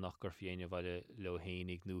sábháta nach gur fiéine bhaile le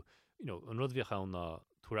hénig nó an rud bhíoch an ná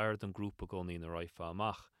tuair an grúpa gcónaí na raifa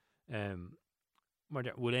amach. Mar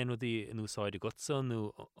bhfuil éon rudí in úsáid a gutsa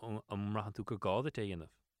nó an rahan tú gur gáda é dhéanamh?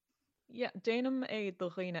 Yeah, déanam é do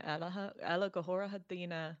riine eile go háirithe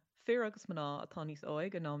daoine fear agus mná atá níos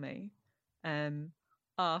óig an ná mé.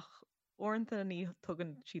 Ach orintanta ní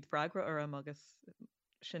tugann siad freigra orm agus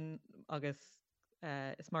sin agus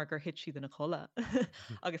is mar gur hit siad in na chola.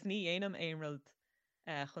 Agus ní dhéanam éon rud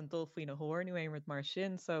chun dul faoin na hóir nó éon rud mar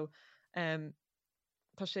sin. So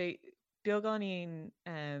tá sé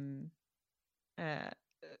beagán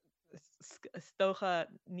stocha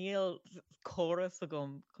níl choras a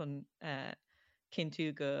gom chun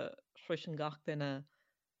cinú go chruisin gach duine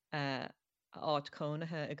áit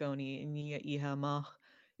cónathe a gcónaí ní ihe amach.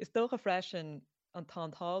 Is dócha freisin an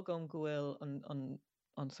tántá gom gohfuil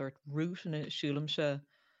an sort rúisina siúlamse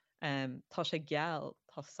tá sé geall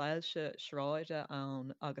tá sailse sráide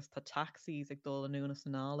ann agus tá taxis ag dul an Úna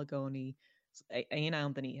Sanál a gcónaí éon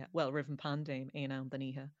am den ihe. Well, rih an pandéim éon am den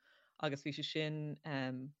ihe. Agus bhí sé sin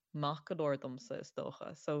macadordomsa is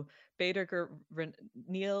dócha. So beidir gur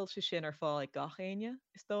níl sé sin ar fáil ag gachéine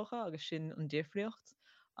is dócha agus sin an difriocht.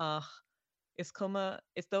 Ach is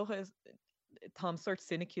dócha tám sort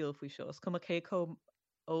sinicúil faoi seo. Is cuma céco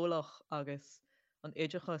ólach agus an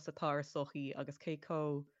idirchas atá ar sochaí agus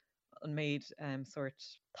céco an méid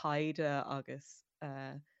sort taide agus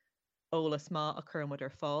ólas má a chumad ar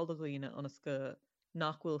fáil do ghoine anas go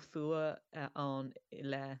nachhfuil fua an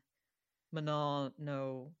le maná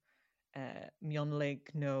nó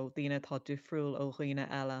mionlaigh nó daoine tá difriúil ó ghoine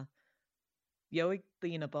eile. Bheoigh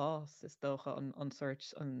daoine bás is dócha an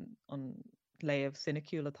sort an léamh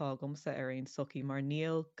sinicúil atá gomsa ar aon sochaí mar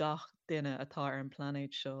níl gach duine atá ar an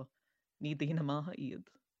planéid seo ní daoine maithe iad.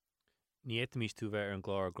 Ní éitimís tú bheith ar an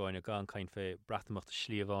glár gráinne gan cain fé bratamachta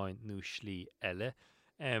slíomháin nó slí eile.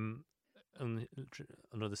 An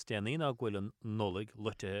rud is déanaí a ghfuil an nolig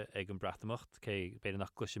lute ag an bratamocht cé beidir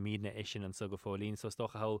nach go sem mína é sin an so go fólín, so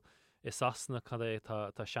stocha há is asna cad é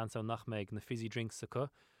tá seans nach méid na fizzy drinks acu,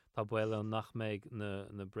 tá buil an nach méid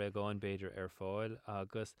na breagáin beidir ar fáil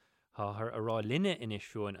agus tá th ará linne inis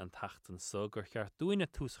fiúin an tatan so gur cheart dúine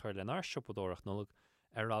tús chuir le nar sipadórach nolig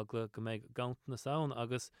ar agla go méid gant na saon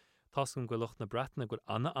agus tás go lucht na bratna go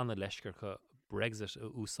anna leisgur chu Brexit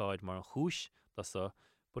úsáid mar an chúis da so.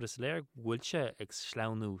 But is léir bhfuilse ag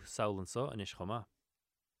sleanú saolan so inis chuma?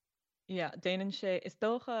 Yeah, déanann sé is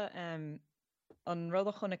dócha an rud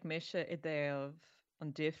a chunig mise I déobh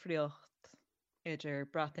an difriocht idir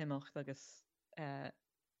brataimocht agus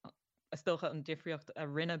is dócha an difriocht a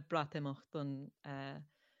rinne brataimocht don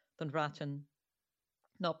bhratin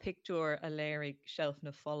ná pictiúr a léirigh shelf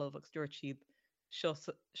na folamh agus dúirt siad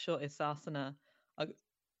seo is asanna agus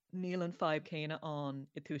níl an 5 céine an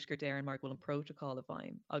I túisgur déireann mar bhfuil an protocol a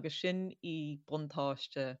bhaim. Agus sin I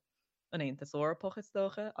buntáiste an Aontas Eorpach is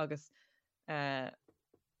dócha agus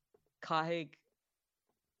caithfidh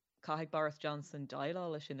Boris Johnson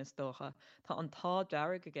dailá lei sin is dócha. Tá an tá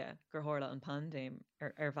dearg aige gur tharla an pandéim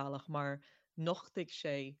ar bhealach mar nochtaigh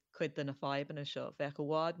sé chuid den na faibanna seo. Bheith go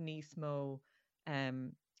bhád níos mó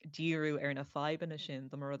díriú ar na faibanna sin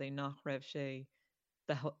do mar é nach raibh sé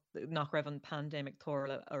nach raibh an pandémic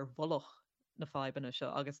tóirla ar bhullach na faibanna seo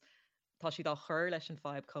agus tá siad á chur leis an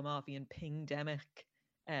fáib comá bhí an pingdemic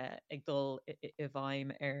ag dul I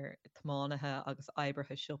bhaim ar tmánathe agus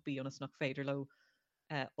oibrithe siopí anas nach féidir le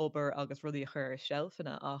obair agus rudí a chur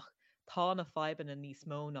shelfanna ach tá na faibanna níos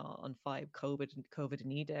mó ná an fáib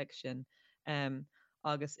COVID-19 sin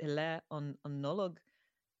agus I le an nolog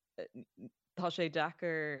tá sé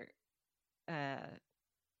dachar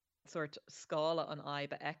sort scála an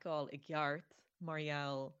aibe eáil I gceart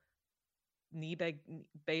marall ní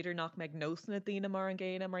beidir nach meid nósanna daoine mar an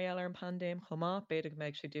ggéine marall ar an pandéim chumá, beidir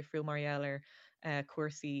meid sé difriúil marall ar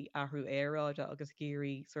cuasaí ahrú éráide agus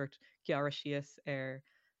géirí sort geara síos ar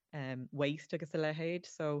waste agus a lehéid.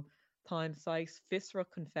 So tá an 6 fisra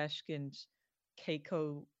chun feiscint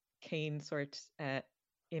céco céin sort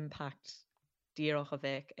impact díoch a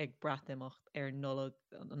bheith ag brataimocht ar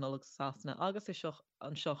nolog sasna agus is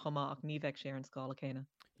an seo chumá ach ní bheith sé ar an scála céine.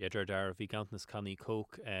 Idir dar bhí gantas caní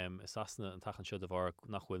cóc is asna an tachan seo bhar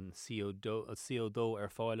nach bhfuil CO2 ar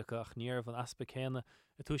fáilecha ach níor an aspa chéine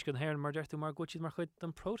a túis go héir mar deirú mar gotíad mar chuid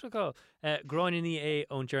an protocol. Gráiní é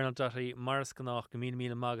ón journal.í maras gannách go mí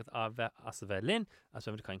mágad a bheith as a bheith linn as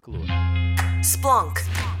bheith cain clúir. Splunk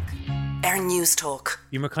ar News Talk.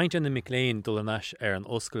 Bhí mar cainte na Mic-Léinn dul anas ar an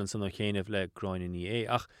oscail san chéanamh le gráiní é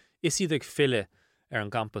ach is iad ag fille ar an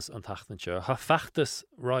campus an tachtan seo. Tá feachtas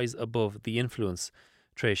rise above the influence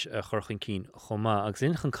tréis chorchan cín chomá agus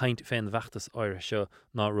inchan caint féin bheachtas áire seo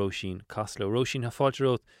ná Róisín Caslo. Róisín ha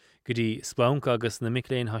fáilterót go dtí splánc agus na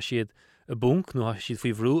micléin ha siad a bunk nó ha siad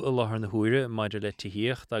faoi bhrú a láthair na huaire maidir le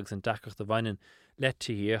tíhíocht agus an dacart a bhainean le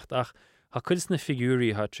tíhíocht ach ha cuidas na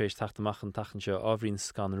figúrí ha tréis taachtamach an tachan seo ábhrín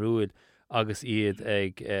scan rúid agus iad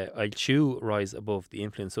ag ailtiú Rise Above the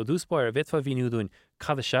Influence. So dúspáir a bheitfa bhíú dúin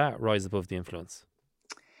cad se Rise Above the Influence.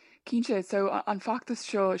 Cínse, so an factus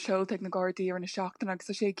seo seolteag na Gardaí ar na seachtain agus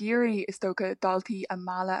sé géirí is tócha daltaí a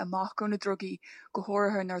mala amach go na drogaí go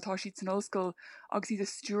háirithe nartá siad san ollscoil agus iad a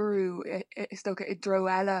stúrú is tócha i dro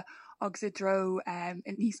eile agus i dro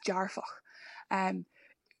níos dearfach.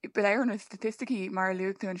 But ar na statisticí mar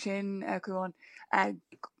luúchtú an sin goin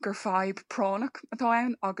gur fáib pránach atá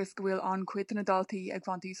ann agus go bhfuil an cuid na daltaí ag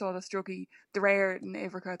bhaintúsáil a drogaí de réir na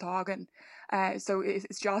éhreacha tágan. So is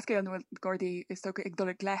deascé an bhfuil Gardaí is tócha ag dul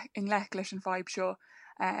in lech leis an fáib seo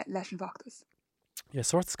leis an bhachtas. Ja,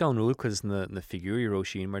 sort scanúil chus na figúí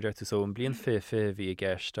Róisín mar deirtu so an blion fé bhí a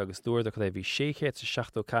gceist agus dúir a chu é bhí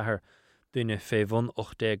 674 duine fé bhun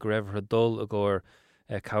 8 greibhre dul a ggóir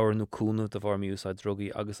cabhar nó cúnú de bhar miúsáid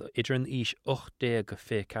drogaí agus idir an ís 8 go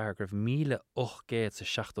fé ceair greibh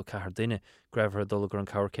 1874 duine greibhre dul a gur an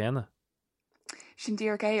cabhar céanna. Sin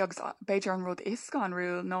dír gé agus beidir an rud is gan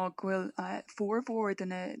rúil ná ghfuil fórmhór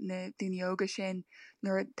na duineoga sin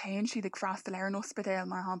nuair tain siad ag freastal ar an ospidéal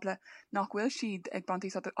mar hampla nach bhfuil siad ag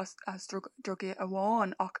bantí as drogaí a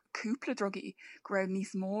bháin ach cúpla drogaí go raibh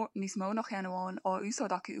níos mó nach chean amháin á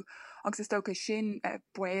úsáid acu agus is tócha sin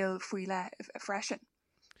buil faoi le freisin.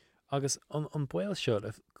 Agus an buil seo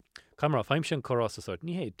camera feim sin chorás a sort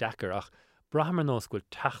ní hé dechar ach Brahamar nós goil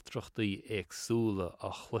teachtrachtaí agsúla a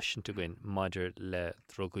chluisintu goin maidir le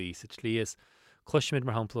drogaí sa tlíos. Chluisiid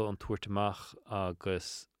mar hampla an tuairteach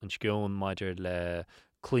agus an sciún maidir le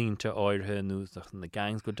clínte áirithe nús na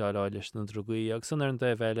gangs go dáid leis na drogaí agus san ar an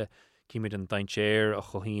de bheile cíimiid an daintéir a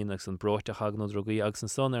chohíín agus an broite hag na drogaí agus an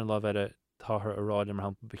son ar an lábheile táthir a ráid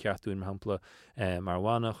mar hampla becheartúin mar hampla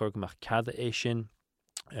marhána chuir goach cada é sin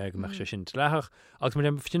goach sé sin lethach agus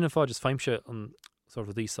mar fin fád is feimse an sort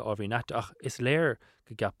of dísa ábhrí net ach is léir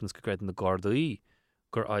go gapans go greid na Gardaí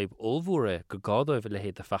gur aib ómhúre go gádáibh le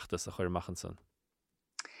héad a feachtas a chuir machchan san.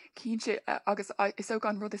 Cínse agus is ó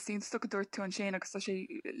an rud is tíon sto dúir tú an sin agus sé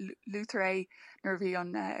lútar é nar bhí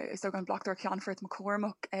an is ó an blachtar ceanfurt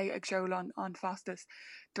McCormack ag seoil an fastas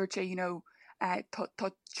dúirt sé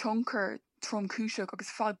tá chunker tromcúiseach agus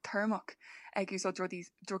fad termach ag ús ó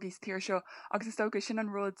drogaí tíir seo agus is tócha sin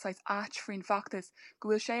an rud sais áit faoin factas go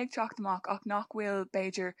bhfuil sé ag teachtamach ach nach bhfuil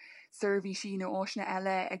Beiidir serví sin nó áisna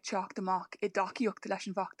eile ag teachtamach i daciíocht leis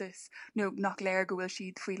an factas nó nach léir go bhfuil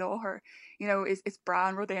siad faoi láthair. Is bra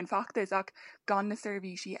an rud é an factas ach gan na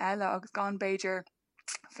serví si eile agus gan Beiidir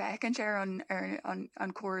fecinn sé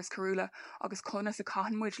an choras carúla agus chuna sa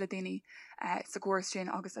cahanmuid le daoine sa choras sin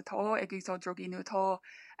agus atá ag úsá drogaí nó atá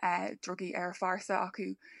drogaí ar farsa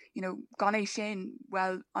acu gan é sin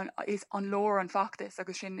well is an lór an factas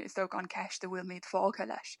agus sin is tóg an ceist a bhfuil méid fácha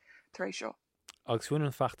leis tar éis seo. Agus bhuiin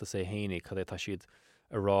an factas é héananig cad é tá siad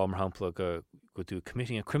a rá mar hampla go dú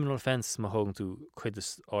committing a criminal offence má thugann tú chuid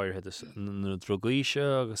áirithe na drogaí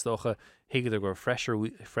seo agus dócha hiigad gur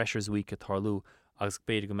Freshers Week a tarlú agus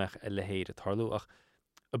beidir go meach le héad a tarlú ach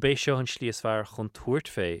a bééis seo an slíos fear chun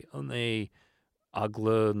tuairt fé an é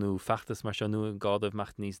agla nó feachtas mar seo nu an gádaibh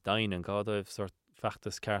mecht níos dain an gádaibh sort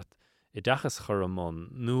feachtas ceart i dachas chur amón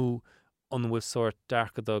nó an bhfuil sort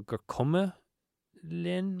dearcada gur cumme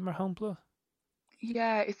linn mar hampla?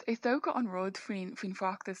 Yeah, is tócha an rud faoin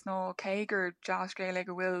factas ná cé gur deascéile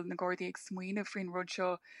go bhfuil na Gardaí ag smuoineh faoin rud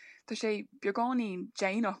seo. Tá sé beagání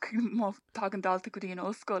déanaach má tag an dalta go dtí an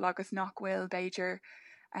ollscoil agus nach bhfuil Beiidir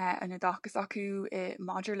an dachas acu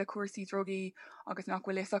maidir le cuasaí drogaí agus nach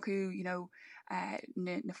bhfuil is acu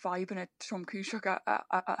na faibanna tromcúiseach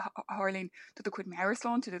a Harlín do chud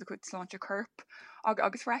meirslán do chud sláinte curp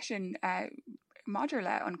agus freisin maidir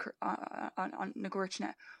le an na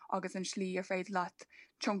gcuirtne agus an slí ar féad leat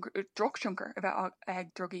drogchunker a bheith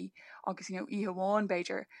ag drogaí agus ihe bháin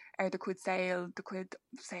Beiidir ar de chud saoil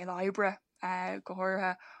ibre go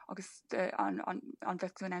háirithe agus an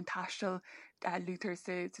bheitún an taistil lútar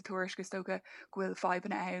sa tuairis go tócha ghfuil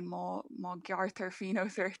faibanna ann má geartar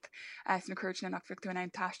fióirt na cuirtne nach bheitún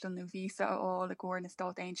an taistil nó vísa á le ggóir na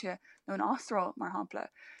Stát Aontaithe nó an Austrráil mar hampla.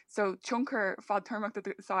 So chunker fad termach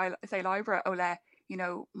saoil ibre ó le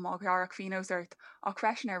má gearach fióirt ach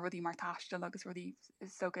freisin ar rudí mar taistil agus rudí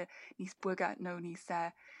socha níos buga nó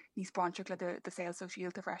níos branseach le de saoil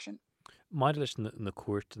sosiálta freisin. Maidir leis na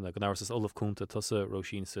cuairt na gnáras Olaf Cúnta tusa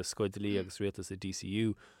Róisín sa Scoidlí agus réaltas a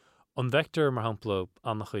DCU An vector mar hampla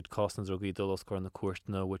annach chuid costan drogaí dullas chuir na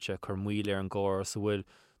cuairtna bhid sé chur muoil ar an gáir sa bhfuil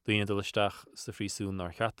daoine dulisteach sa phrísún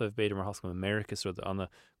nar cheatamh beidir mar hascam Americas rud anna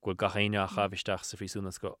ghfuil gachéine a chahisteach sa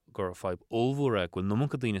phrísúnas gur fáib ómhóra ghfuil nó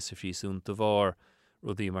go daoine sa phrísún do bhar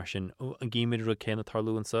rudaí mar sin an gíimiid ru céna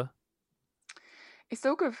tarlúansa. Is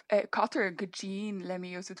so go catar go ddín le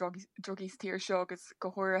mí os drugí tíir seo agus go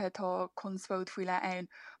háirithe tá consfód faoi le ann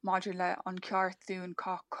maidir le an ceartún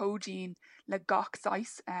cá códín le gach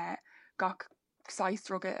sais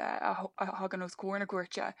drugad a hagan os cóna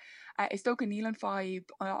cuairte. Is do go níl an fáib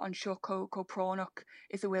an seo cópránach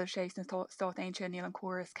is a bhfuil sé na stát ainte níl an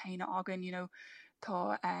cuaras céine agan,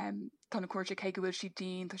 tá na cuairte cé go bhfuil siad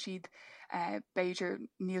dín, tá siad Beiidir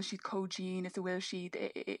níl siad códín is a bhfuil siad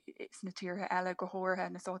is na tíortha eile go háirithe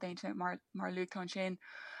na stát ainte mar luúchtá sin.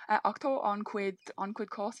 Ach tá an cuid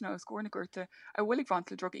cásanna os cóna cuairte a bhfuil ag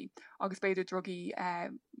bhaint le drugaí, agus beidir drugaí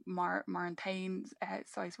mar an tain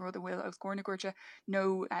sais rud a bhfuil os cóna cuairte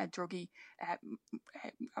nó drugaí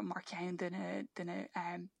mar ceann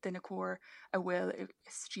duine cuar a bhfuil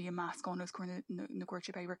istí a meascán os cóna na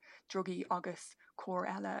cuairte beidir drugaí agus cór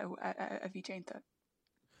eile a bhí déanta.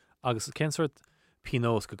 Agus cénsort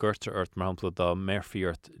pinós go gcuirte ort mar hampla dá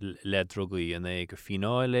merfiíart le drogaí an é go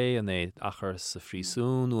fináil é an é achar sa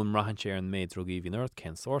phrísún ú an rahan sé an méid drogaí hín ort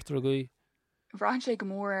cén sort drogaí? Bhreahan sé go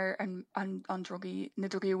mór an drogaí na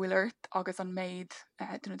drogaí bhfuilt agus an méid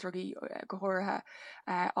duna drogaí go háirithe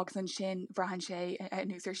agus an sin bhreahan sé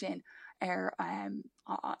núsar sin ar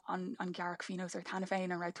an gearach finos ar tanna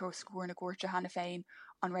féin an raibh scór na cuairte hena féin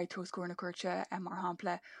an raibh scór na cuairte mar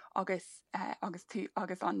hampla agus an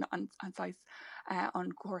sais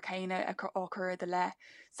an cuachéine ácur de le.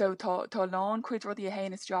 So tá lán cuid rudí a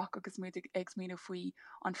héana isteach agus mu ag smíú faoi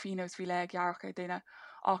an finos fi le gearcha duine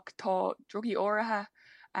ach tá drogaí áirithe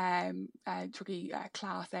drogaí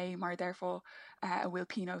clás é mar therefore a bhfuil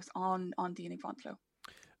pinos an daoine bhaintlo.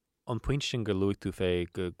 An puint sin go luú tú fé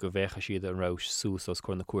go bhecha siad an rás sús os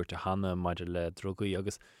chuir na cuairte hana maidir le drogaí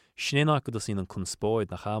agus snéach go sín an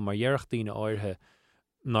chunspóid nach cha mar dhearach daoine áirithe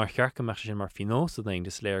nar chearcha me sin mar finósa daon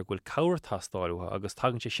is léir ghfuil cabhar tastáilúthe agus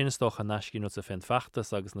tagann sé sinnastóch a neiscin sa fin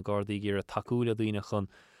feachtas agus na gádaí gur a takeúla daoine chun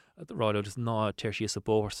ráile is ná tíir sí sa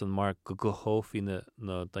bóhar san mar go hófií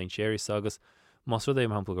na dain séiris agus mas ru é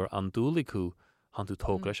hampla gur an dúlaú han tú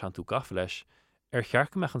tóg leis han tú gafa leis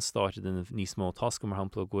chearcha meach an stáite den níos mó tasca mar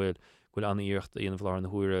hampla ghfuil an íocht a dhéanamh na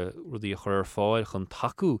thuaire rudí a chur fáil chun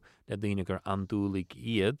taú le daoine gur an dúlaigh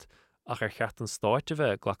iad ach cheart an stáite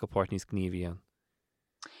bheith ghlachapáirt níos gníomhíon.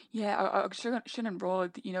 Agus sin an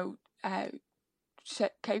rád,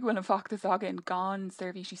 cé bhfuil an factas agan gan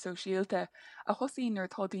servísí sosiálta a chosín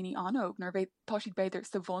ar tá daoine anóg nar tá siad beidir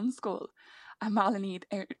sa bhunscoil a mealíad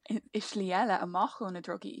is slí eile amachú na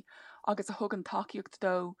drogaí agus a thug an takeíocht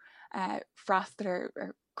dó freistar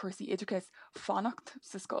ar cuasaí idirchas fannacht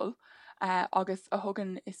sa scoil agus a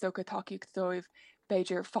thugan is socha takeíocht dóibh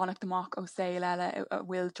beidir fannacht amach ó saoil eile a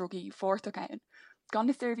bhfuil drogaí fórta cain. Gan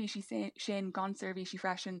na servísí sin gan servísí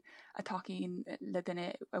freisin a takeín le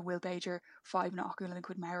duine a bhfuil beidir 5 nach le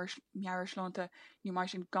chud mearslánta ní mar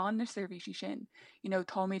sin gan na servísí sin.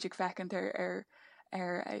 Tá méid ag fecant ar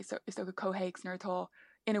is go cóhéics nartá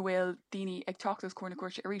ina bhfuil daoine ag teachtas cóna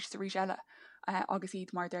cuairte a rís sa rís eile agus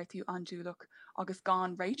iad mar deir tú anjúlach agus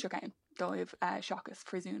gan réite gain dóibh seachas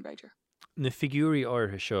frisún beidir. Na figúí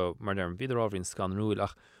áirithe seo mar an bhíidir ábhíonn scanrúil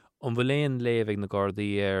ach an bhfuléon léomh na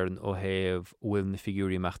gádaí ar an óhéamh bhfuil na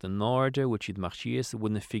figúí meachta náde, bhfuil siad mar síos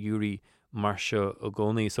bhfuil na figúí mar seo a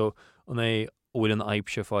gcónaí, so an é bhfuil an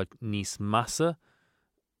aibse fáil níos massa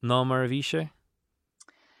ná mar a bhí sé?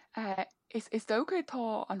 Is dócha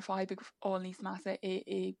tá an fáib á níos massa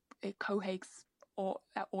i cóhéics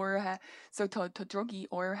áirithe, so tá drogaí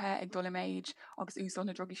áirithe ag dul méid agus úsán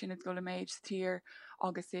na drogaí sin ag dul méid tír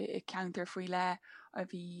agus i counter faoi le a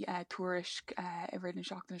bhí tuairisc i rian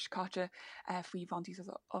seachtain scate faoi bhaintí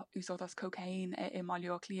úsátas cocéin i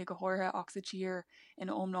maiú clí go háirithe ach sa tír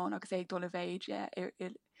ina omláin agus ag dul méid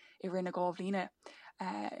i rinne gábhlíine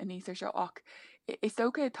in níosar seo ach. Is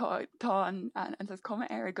socha tá an cuma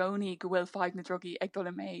ar a gcónaí go bhfuil 5 na drogaí ag dul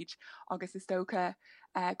méid agus is socha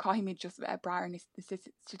caiimiid just brair na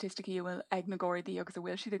statisticí bhfuil ag na gádaí agus a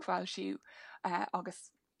bhfuil siad ag fáil siú agus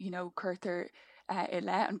chuirtar i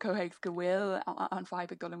le an cóhéics go bhfuil an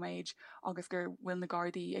 5 ag dul méid agus gur bhfuil na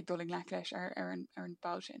gádaí ag dul le leis ar an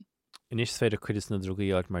bail sin. Inis féidir chuidir na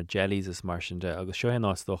drogaíart mar jellies is mar sin de agus seo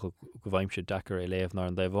nástocha go bhaimse dechar i léomh ná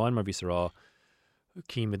an d bháin mar bhís rá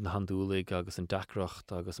cíimiid na handúlaigh agus an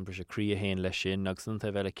dacrocht agus an brise crí a héin leis sin agus an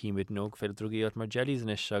bheile cíimiid nó féidir drogaíart mar jellies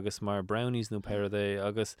inis agus mar brownies nó peirde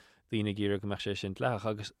agus daoine gíra go meach sé sin leach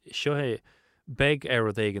agus seo Beg ar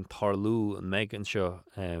an tarlú an meid an seo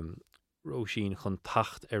Roisin chun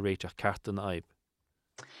tacht réiteach ceart an aib.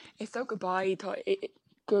 Is so go bai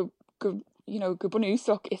go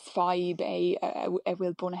bunúsach is feib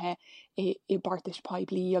bhfuil bunathe I bartis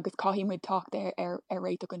paiblí agus caihíid tacht ar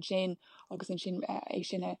réiteach an sin agus an sin é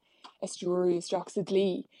sinna stúrú isteach sa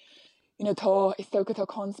dlí. Tá is so go tá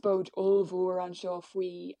conspóid olmhór an seo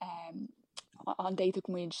faoi an déiteach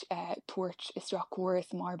muid tuairt isteach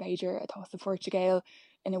cuairas mar Beiidir atá sa Portugal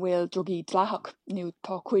ina bhfuil drugaí dlathach nó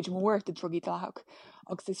tá cuid mór de drugaí dlathach.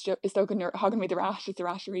 agus is so hagan méid arás is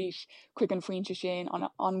arás ríis chuig an faointe sin an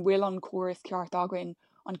bhfuil an cuairas ceart againn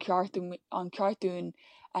an ceartún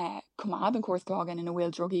cumad an cuairas agan ina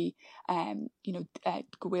bhfuil drugaí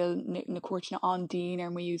go bhfuil na cuairt na andín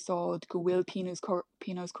ar mu úsáid go bhfuil pinos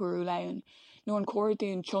cuairú len nó an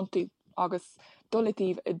cuairún tiontaí agus dula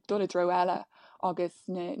dro eile agus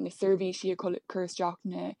na servisi chusteach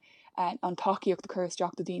na an takeíocht de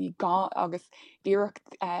chusteach do daoine gá agus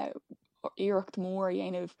iirecht mór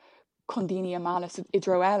dhéanamh chun daoine amala I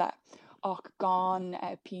dro eile ach gan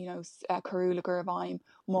pinos choúla gur bhaim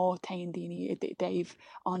má tain daoine Dave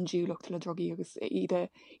anjúlacht le drogaí agus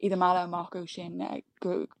iad mala amach go sin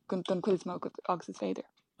don cuilsmó agus is féidir.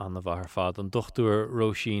 An bhar fad an dochtúir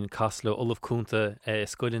Roisin Caslo Olaf Cúnta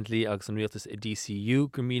scoilint lí agus an rialtas I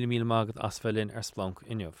DCU gur míle mágad asfelinn ar splánc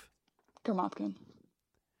inniuh. Gur matún.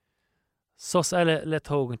 Sos eile le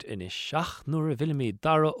tógant inis seach nuair a bhfuilmí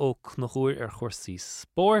dara ó chnachúir ar chórsaí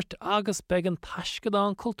sport agus began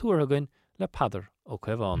taisceadán cultúrthagan le padar ó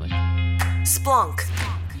Caomhánaigh. Splánc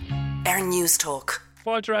ar Newstalk.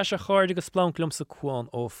 Fáilte a chuirde go splánc lumsa cuáin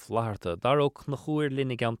ó Phláirte, dar ó chnachúir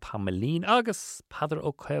linnig an Tamalín agus padar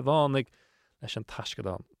ó Caomhánaigh leis an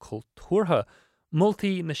taisceadán cultúrtha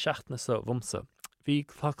multaí na seachna sa bhumsa. Bhí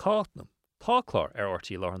chlácátnam táclár ar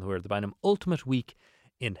ortaí láthanthuair de bainim Ultimate Week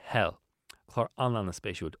in Hell. Chlár anlan na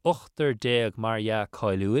spéisiúd. 8 mar ja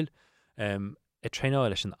cáilúil tréáil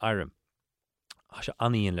leis an airm. Tá sé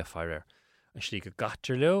aníon le fear. An slí go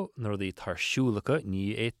gatar leo nó dí tarsúlacha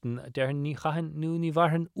ní éan dean ní chahan nó ní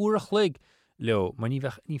bharthan uach lig leo, mar ní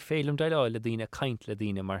bheith ní félam daileáil le dtíine caint le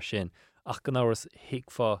dtíine mar sin. Ach gan áras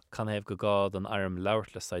hiicfá canhéibh go gád an airm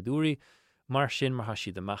labhart le saidúrí, mar sin mar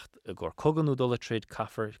hasí de mecht a gur coganú dul trid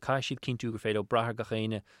caafar, cai siad cintú gur féile ó brathar go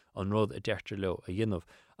chéine an rud a deirtar leo a dhéanamh.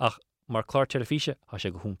 Ach mar chlár telefíse há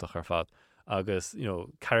sé go húntaach ar fad. Agus,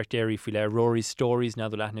 charactéirí fi le Rory Stories, ná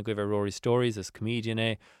do lethna go bheith Rory Stories as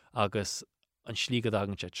comedian agus an slígad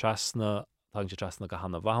agan sé trasna go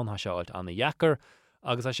hanna bhahan há se áilt anna dhechar,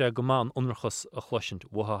 agus há sé go má an unrachas a chluisint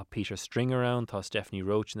watha Peter Stringer ann, tá Stephanie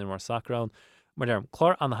Roach in mar sacrán, mar derm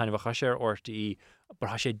chlár anna hainmh há sé ortaí, bar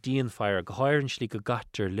há sé díon fear go háir an slí go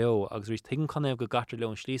gatar leo, agus rís tuigeann chunaibh go gatar leo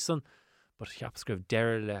an slísan, but cheapscrib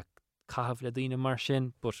deir le cahabh le daoine mar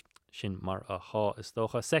sin, but sin mar a há is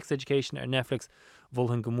dócha. Sex Education ar Netflix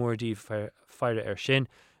bhulhann go mórdíh feire ar sin.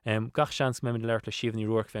 Gach seans me leirt le siomh ní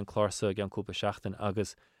ruach bheith an chlása gan cúpa seachtain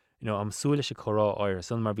agus am súla se chorá áir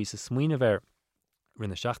san mar bhí sa smuoine bhéir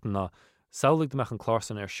rinne seachtain ná saoigh de meach an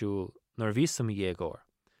chlásan ar siúil nar bhí sam dhégóir.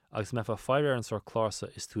 Agus me feire an sor chlása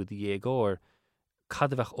is tú de dhégóir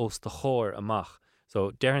cad a bheith os de chóir amach.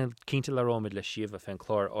 So dean cínte le rómid le siomh a féin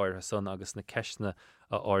chlár áir san agus na ceisna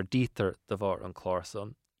a ár dítar de bhar an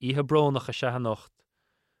chlásan. Ihe brónach a sehannocht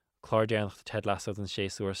chlár déanacht Ted Lasso an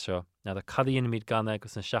séúir seo, na a cadíon míid gan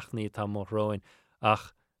agus an seaachnaí tá mór roin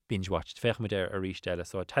ach binge-watched fechmid ar a rísteile.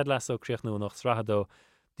 So Ted Lasso críochnú nach srahadó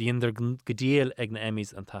díonidir godíal ag na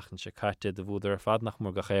Emmys an tachan se caite de bhúidir ar fad nach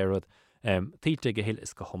mór go chéirad. Títe go hill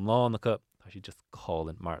is go thomlánacha, tá si just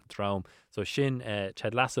callin mar traum. So sin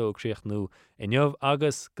Ted Lasso críochnú inniuh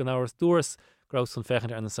agus gan áras dúras grás an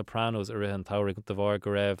fechan ar na Sopranos a rith an táirigh de bhar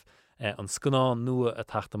go raibh an scanán nua a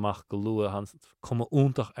taachtamach go lua han cuma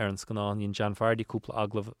úntach ar an scanán íon Jan Fardy cúpla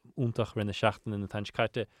aglah úntach rinne seachtain in na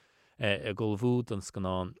tanscaite a gulbhúd an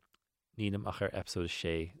scanán nílam ach ar episode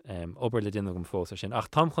 6 obair le duine gom fós sin. Ach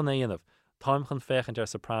tamchan é dhéanamh, táimchan fechant ar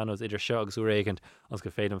Sopranos idir seo agus úréigent ans go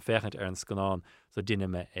féad an fechant ar an scanán so duine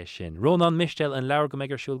me é sin. Ronan Mistel an leabhar go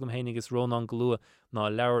méid ar siúil gom hénig is Ronan Glua ná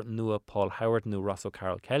leabhar nua Paul Howard nó Russell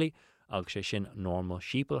Carroll Kelly. Agus sé sin normal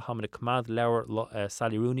sheeple ha me de cumad leabhar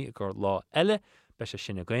Sally Rooney a gur lá eile be sé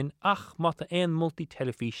sin a gcuin ach mata éon multi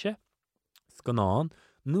telefíse scanán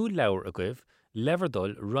nó leabhar a goibh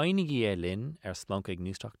leverdul Reinigí Lynn ar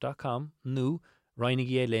splunkigNewstalk.com nó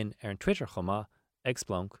Reinigí Lynn ar an Twitter chuma ag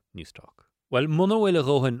Splunk Newstalk. Well, muna bhfuil a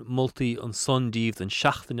rohan multi an sondíomh an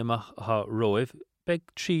seachtain amach ha roibh beg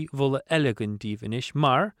trí bhula eile gan díomh inis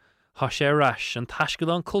mar ha sé rais an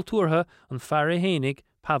taisceadán cultúrtha an fear hénig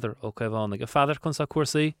Padar ó Caomhánaigh. A fadar chun sa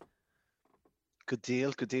cuasaí? go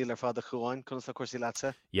díal ar fád a chuáin chun sa cuasí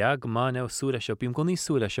lása. Ja go má ná súla seo bím goní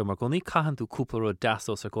súla seo mar goní caihan tú cúpla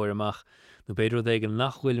dasós a ggóir amach nó beidir éigen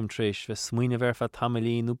nachhfuilm trééis bheith smuoine bherfa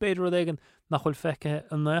tamlín nó beidir éigen nachhfuil feice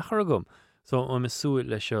an nachar gom. So am is súil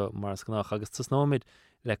le seo mars gannach agus tas nóid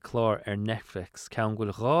le chlár ar Netflix cean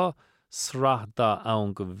ghfuil rá srá dá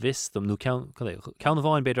ann go bhistam nó cean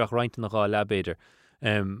bháin beidir ach reinint nach rá le beidir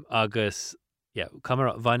agus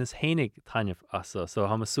camera bhainnas hénig taineh asa so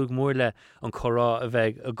ha súg mór le an chorá a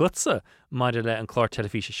bheith a gutsa maidir le an chlár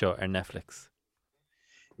telefíe seo ar Netflix.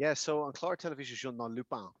 Yeah, so an chlár telefíe seo ná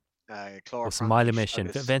Lupin. Smile mé sin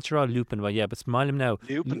venturá Lupin bha but smile now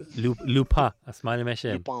Lupa a smile mé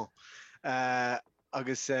sin. Lupin.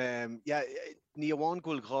 Agus ní bháin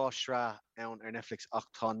ghfuil rá ann ar Netflix ach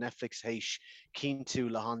tá Netflix héis cín tú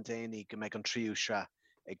le han déananig go méid an tríú sra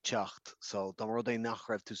ag teacht, so dá rud é nach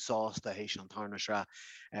raibh tú sásta hééis an tarna sra.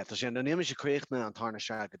 Tá sé an imime sé créochna an tarna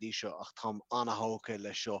sra go dtí seo ach tá anna hóca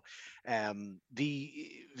le seo.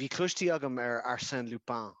 Bhí clúistí agam ar Arsène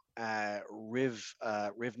Lupin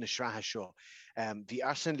rih na srathe seo. Bhí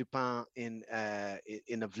Arsène Lupin in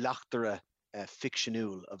a bhleachtere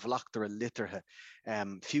fictionúil, a bhleachtere litirthe.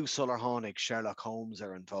 Fiú solar tháinig Sherlock Holmes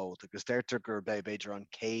ar an bhód, agus deirtar gur beidir an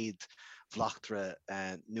céad bhleachtere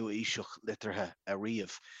nua íseach litirthe a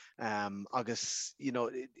riamh. Agus,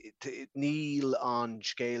 níl an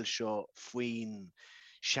scéal seo faoin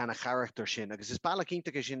seanna character sin, agus is bailach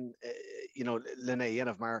iontacha sin lena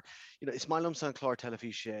dhéanamh mar is mailim san chlár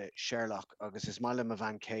telefíe Sherlock agus is mailim a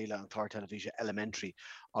bhain céile an chlár telefíe Elementary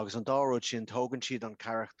agus an dáróid sin tógann siad an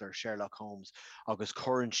character Sherlock Holmes agus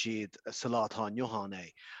chorann siad sa látháin Johann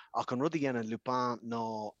é. Ach an rud a dhéanamh Lupin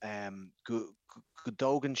ná go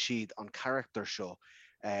dógann siad an character seo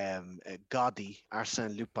Gadi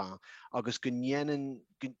Arsène Lupin agus go nhéanann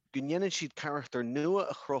siad character nua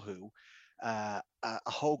a chrothú a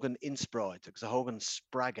hógan inspráid agus a hógan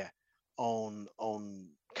spragge on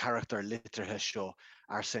character litirthe seo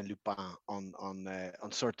Arsène Lupin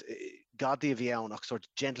an sort Gadi a bhí ann ach sort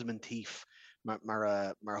gentleman thief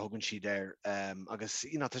mar hógann siad ar agus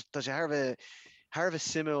tá sé Harveh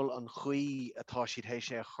simúil an chuí atá siad hééis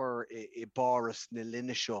sé a chur I báras na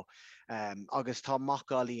linne seo agus tá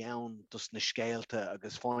macailí ann dus na scéalte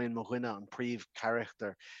agus fáin mo chuine an príomh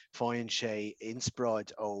character fáin sé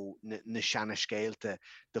inspráid ó na seanna scéalte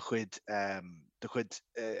de chuid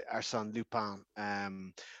Arsène Lupin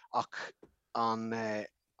ach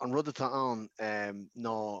an rud atá an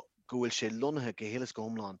ná gohfuil sé lonathe go hélas go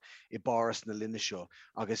thomláin I báras na linne seo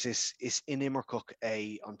agus is inimmarcach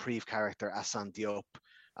é an príomh character Assane Diop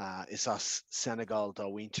is as Senegal dá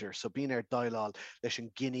winter so bíon ar dailál leis an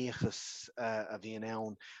gníochas a bhíon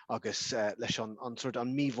ann agus leis an sort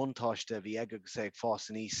an míbhuntáiste bhí agus ag fás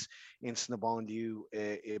an níos ins na banliú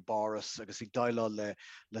I báras agus ag dailál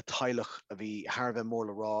le tailech a bhí Harveh mór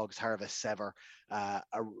le rá agus Harveh sever a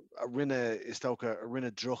rinne is tócha a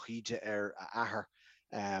rinne droch ide ar a ahar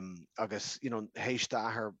agus hééis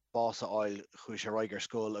ahar bása áil chu sé roiigar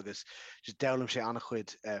scóil agus delam sé annach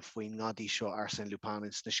chuid faoin ngadí seo Arsène Lupin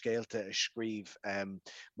in sna scéalte a scríb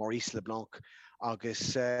Maurice Leblanc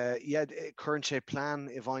agus chuann sé plán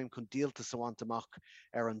I bhaim chun díalta sa bhaint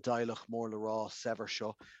ar an dailech mór le rá sever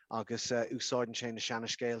seo agus úsáidann sé na seanna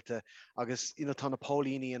scéalte agus tá na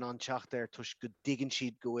Paulíní an teacht ar tus go dtigann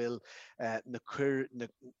siad go bhfuil na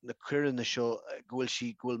cuireanna seo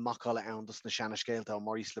ghfuil macaile ann dus na seanna scéalte ó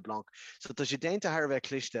Maurice Leblanc. So tá sé déanta Harveh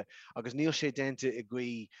cliste agus níl sé déanta I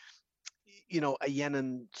gcuí a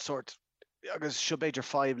dhéanaan sort agus seo beidir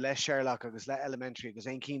 5 le Sherlock agus le Elementary agus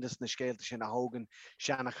ein cíntas na scéalte sin a hógan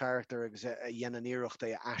seanna character agus a dhéanaan iirecht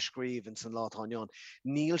é a ascríomh in san látháin.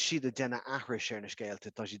 Níl siad a déna ahris ar na scéalte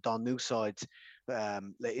tá si dá núsáid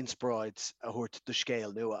le inspráid a thuirt do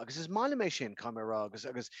scéal nua agus is mála mé sin camera agus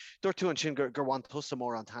dúir tú an sin gur bhain tusa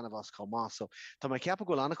mór an tanmhas comá so tá mai ceappa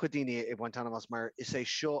go annach chu daine I bhain tanmhas mar is é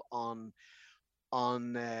seo an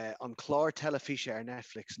chlár telefíe ar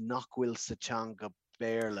Netflix nach bhfuil sa teang go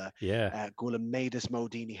béirle gola méidir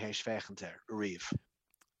módíine hééis fechantar a riamh.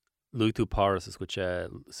 Lútú Paris is go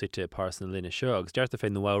site Paris na linne seo agus deirta fé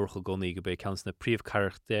nuáireach go gonaí go bé cans na príomh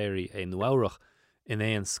charactéirí é nuáireach in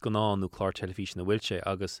éon scanán nó chlár telefíe na bhfuilte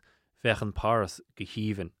agus fechan Paris go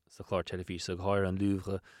híhann sa chlár telefíe so háir an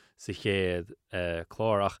Louvre sa chéad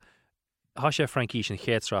chlárach. Tá sé Frankíis an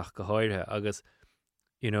chéadreach go háirthe agus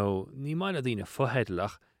ní maiile dtíine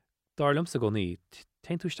foheadlach dar lumsa go ní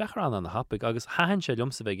tein tú steach an na hapig agus hahan sé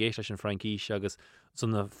lumsa bheith géis leis an Frankíis agus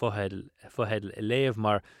sanna foheadl I léamh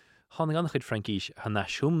mar tháinig annach chuid Frankíis hanna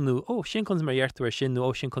siúmnú sin chun mar dheartú ar sin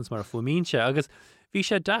nó sin chun mar fuaimínse agus bhí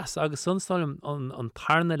sé das agus sunstáilm an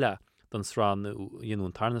tarna le don srá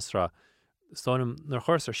an tarna srá stáilm nar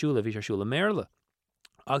chuir arsúla bhí arsúla méle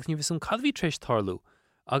agus ní bhí an cadhí trééis tarlú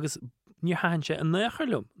agus ní hain sé an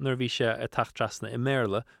nécharlumm nar bhí sé a tatrasna I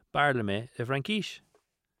méle bearla mé I Frankíis.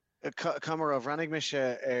 Camera of rannig me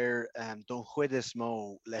se don chuid is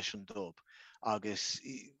mó leis an dub agus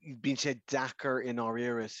bín sé dachar in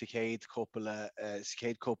áíire sa céad cópla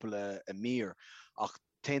a mír ach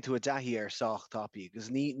te tú a dahí sách tapí agus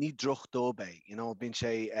ní droch dóbé bín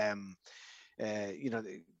sé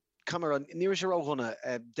camera ní sé róhanna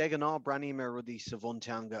de an ná brení me rudí sa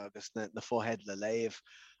bhonteanga agus na fóhead le léh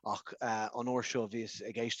ach an óir seo bhís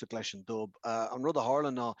ag géiste leis an dub. An rud a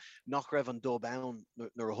hálan ná nach raibh an dub ann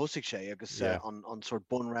nuair a thosaigh sé agus an sort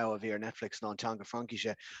bunrá a bhí ar Netflix ná antanga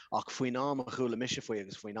Frankíise ach faoin ná a chuúla mise faoi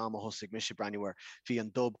agus faoin ná a thosaigh mise breníhar hí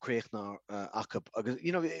an dub créachna acu. Agus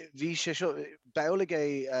bhí sé seo beolaigh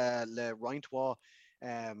é le roinntá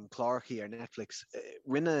chláirchaí ar Netflix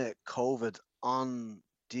rinne COVID an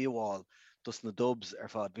díomháil dus na dubs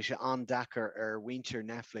fad. Bhí sé an dachar ar winter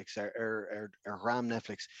Netflix ar ram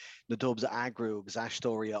Netflix na dubs agrú agus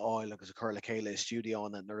astóí áil agus a chur le chéile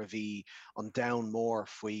studioána nar a bhí an down mór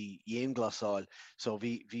faoi dhéonglasáil. So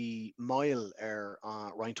bhí mail ar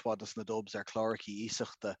roinntá dus na dubs ar chláirchaí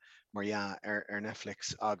ísachta mar ar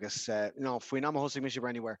Netflix agus faoin am thosaigh mis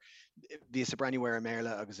breniware bhí sa breniware a méle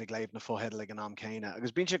agus ag léibh na fóhead le an am céine.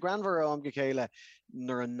 Agus bín sé granmhar am go chéile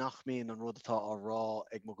nar an nachmíon an rudatá á rá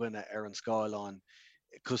ag mo gine ar an Skyline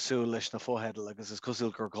cosú leis na fóheadal agus is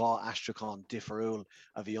cosúil gur gá astraán difriúil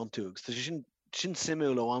a bhí antúgus. Tá sin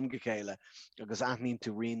simú ó am go chéile agus aithnín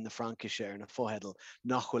tú rion na Frankise ar na fóheadal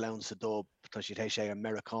nachhfuil ann sa dub tá si éis sé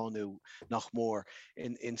Americanú nach mór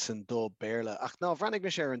in san dub béle. Ach ná bhrennig me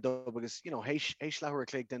sé ar an dub agus hééis lethir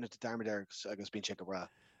clé duine darmidéir agus bín sé go bra.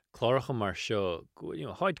 Chláircha mar seo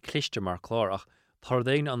háid cliste mar chlár ach tar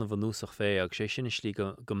déin an bhanúsach fé agus sé sin is slí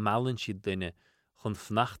go meallann siad duine chun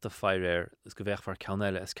fnacht a feir is go bheith far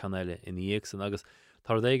ceanile is ceanile in íag san agus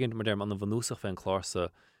tar dégant mar derm an bhanúsach fé an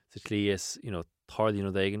chlása sa tlí is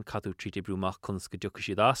tardíon dégant catú tríte brúach chun go dúcha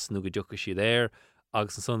siad as nó go dúcha siad éir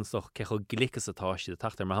agus an sonstoch cecho glichas atá siad a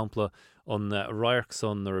tatar mar hampla an roiirc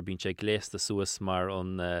son ar a bín sé gléasta suas mar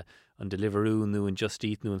an Deliveroo nó an Just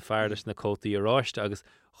Eat nó an feardas na cótaí aráist agus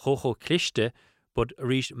chocho cliste bud a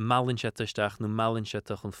rís mallinsetteach nó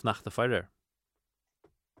mallinsetteach an fnacht a feir.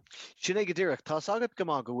 Sin go ddíireach tá agad go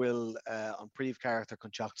go bhfuil an príomhcharachtar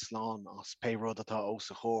chun teacht sláán as péród atá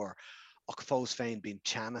os a chóir ach fós féin bín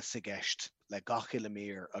teannas a gceist le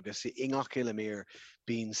gachilmír agus ingachilmír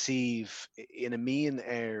bín sih ina míon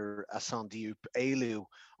ar a sandíú éú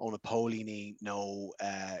ón na pólíní nó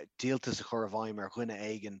díaltas a chur bhaim ar chuine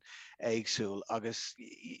aigen éagsúil agus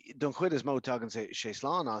don chuid is mó tagan sé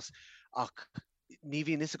sláán as ach ní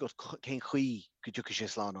bhíon is go cén chuí go dúcha sé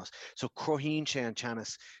sláánás. So crohíonn sé an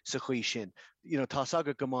teannas sa chuí sin. Tá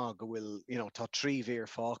sagad go go bhfuil tá trí bhéar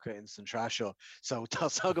fácha in san traseo, so tá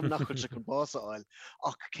sagam nach chun se chun bása áil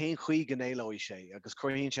ach cén chuí gan éilóí sé agus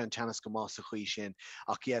crohíonn sé an teannas go sa chuí sin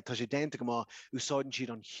ach tá sé dénta go úsáidann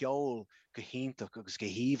siad an cheol go híntaach agus go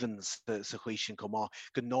híhann sa chuí sin go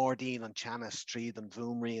nádaíonn an teannas tríd an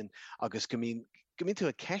bhúmraíonn agus go mín tú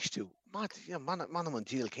a ceistú man an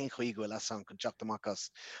díal cén chuí go leis an chun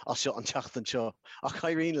teachtamachchas as seo an teachtan seo ach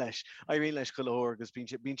éiríon leis choir agus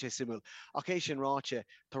bín sé simú ach é sin ráte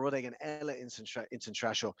tá rud ag an eile in san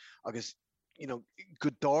traseo agus go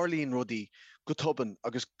dálíonn rudaí go tuban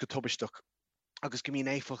agus go tubisteach agus go mín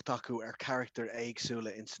éfocht acu ar character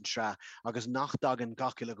éagsúla in san sra agus nach dagan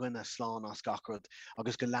gaci le gine sláán as gacrod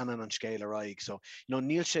agus go leanan an scéile raig. So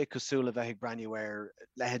níl sé cosúla bheith breniware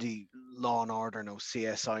leheadí Law and Order nó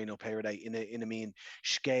CSI nó Paradise ina mín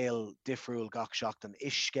scéal difriúil gach seachtain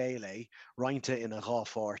is scéal é roiinte ina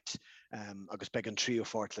ráfort agus be an trío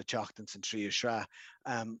fort le teachtain san trío sra.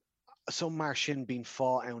 So mar sin bín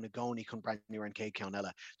fá ann na gcónaí chun breniware an cé cean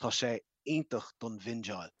eile. Tá sé intach don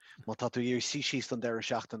vinjail. Má tá tú sí síos an deir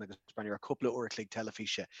seachtain agus breir a cúpla uirlaigh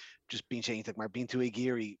telefíe, just bín sé intach mar bín tú ag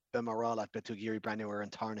géirí be marrála be tú géirí breúir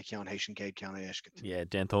an tarna cean hééis sin céad ceanna éiscint.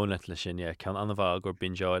 Dentóna le sin cean anna bh gur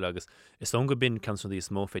binjáil agus is an go bin can dí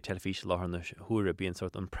smó fé telefíe láthna thuúra bíon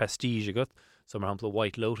sort an prestíge agat, so mar hampla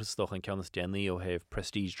White Lotus doch an ceannas déanaí ó heh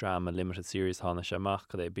prestige drama limited series hána séach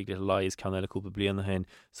chu é big little lies cean eile cúpla bliana hen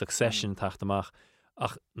Succession taachtamach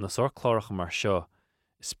ach na sór chláiricha mar seo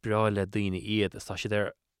spráil le daoine iad is tá si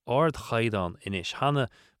ar ard chaidán inis hanna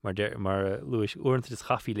mar luis uanta is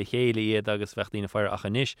chafií le chéile iad agus bheith daoine fear ach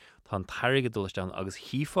inis tá an tairige dulteán agus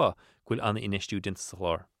hífa ghfuil anna inistú dinta sa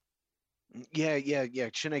chlár.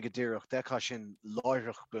 Sinna go ddíireach deá sin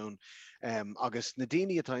láireach bún agus na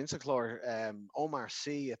daine atá insa chlár ó mar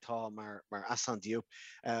si atá mar asan diúp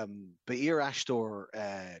ba ar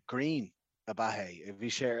eistóir Green a bahé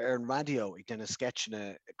bhí sé ar an radio ag denna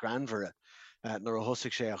sketchna granmhara nar a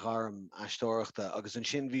thosig sé a gharm aistóireachta agus an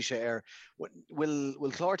sin bhí sé ar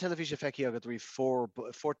bhfuil chlár televíse feici agad rí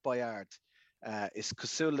Fort Boyard. Is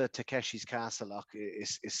cosúla Takeshi's Castle ach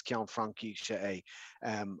is cean Frankie sé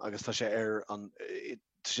agus tá sé ar an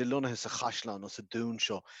tá sé lunathe sa chaisleán ó sa dún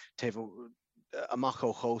seo amach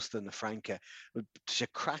ó chósta na Franke sé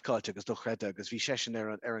crackáilte agus do chreide agus bhí sé sin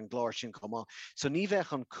ar an gláir sin comá. So ní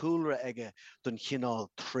bheith an coolra aige don cinál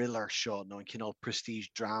thriller seo nó an cinál prestige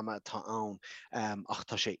drama tá ann ach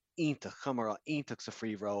tá sé ionta chumara iontaach sa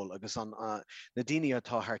phríomhróil agus an na daine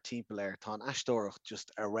atá th timpeall air tá an aistóireacht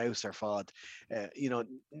just ar raibh ar fad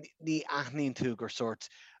ní aithníonn tú gur sort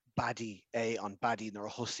baddie an baddie nar a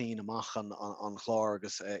hosín amach an chlár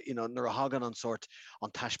agus nar a hagan an sort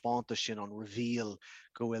an taiispánta sin an reveal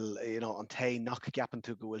go bhfuil an ta nach gapan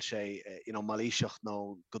tú go bhfuil sé malíiseach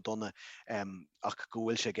nó go donna ach go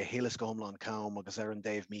bhfuil sé go hélas go thomláin cám agus ar an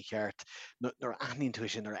Dave Mecheart nar aithníonn tú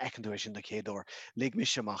sin ar ecan tú sin na céadúir lig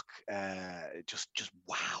mis amach just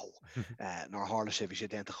wow nar hála sé bhí sé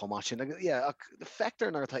déanta chomá sin ach the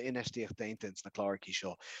factor nar tá inistíocht daintins na chláircí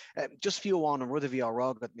seo just fiúháin an rud a bhí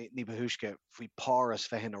áragad ní behuiske faoi páras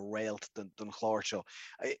fehin a réalt don chláir seo.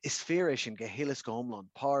 Is fééis sin go hélas go thomláin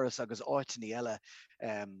páras agus áitiní eile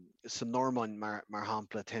san Norman mar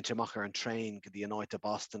hampla teintteach ar an trein go dtí an áit a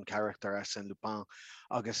Boston character as Saint Lupin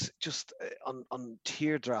agus just an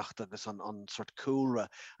tíirdracht agus an sort coolra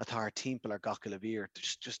atá ar timpeall ar gaca le bhír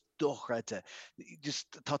just dochreite just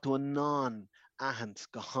tá tú an ná ahand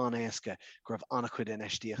go hánéasca gur bh annach chuid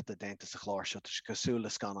inistíochta déanta sa chláir seo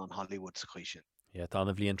cosúla gan an Hollywood sa chuí sin. Ja,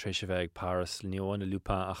 dána bblion trééis bheith Paris leona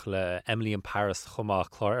Lupin ach le Emily in Paris chumá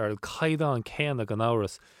chlár ar caiide an céanna gan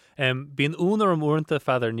áras. Bíon únar am uanta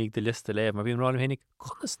feidir níag de lista léh, mar bíon ráim hénig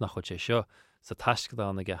chunas nach chuid sé seo sa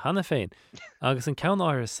taiscedána go hena féin. Agus an ceann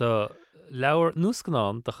áir sa leabhar nús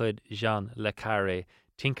ganán de chud Jean Le Carré,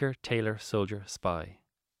 Tinker, Tailor, Soldier, Spy.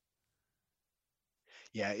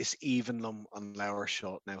 Yeah, is evenlum an leabhar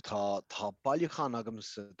seo now tá bailúchan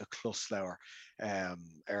agams de clús leabhar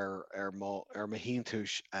ar ma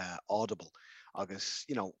híntúis Audible agus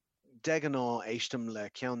de an ná éistem le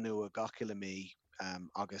cean nua gaciile mí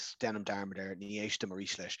agus denam darmad ní éistem a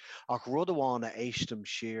rís leis ach rud amháin a éistem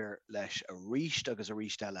siar leis a ríist agus a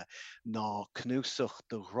ríist eile ná cnúsach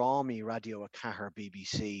do rámí radio a cethir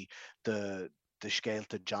BBC de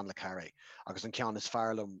scéalta John Le Carré agus an cean is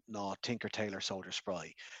fearlam ná Tinker Tailor Soldier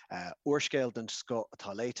Spy. Uorscéal den sco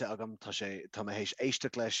atá léite agam tá hééis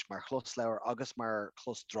éisteach leis mar chlós leabhar agus mar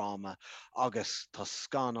chlós drama agus tá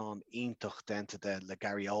scanán iontocht dénta de le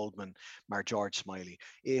Gary Oldman mar George Smiley.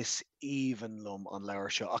 Is evenlum an leabhar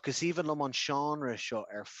seo agus evenlum an genre seo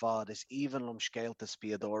ar fad is evenlum scéalta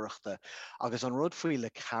spiadóireachta agus an rud faoi Le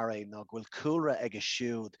Carré ná bhfuil cúra ag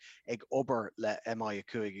siúd ag obair le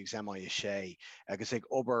MI5 agus MI6 agus ag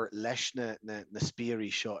obair leis na spíorí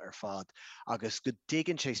seo ar fad agus go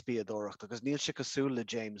dtigann sé spiadóireachta agus níl sé cosúil le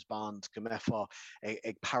James Bond go mefa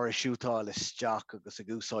ag parasiútáil isteach agus ag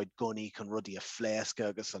úsáid guní chun rudí a phléasca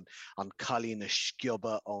agus an cailín na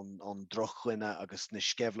sciobba an drochuine agus na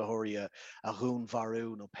sceflathirí a hún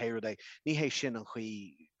bharú nó péirdé ní hééis sin an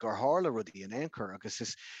chuí gur hála rudí an anchor agus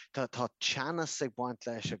is tá teannas ag baint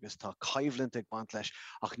leis agus tá caimhlint ag baint leis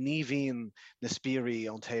ach ní bhíonn na spíorí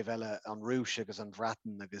an taobh eile an rúis agus an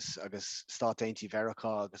bhreatain agus Stát Aontaí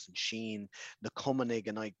Mheiriceá agus an Sin na Cumannig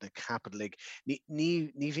an ag na Capitalig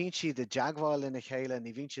ní bhíonn siad de deagháil ina chéile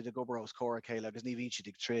ní bhíonn siad de gobarrás córa chéile agus ní bhíonn siad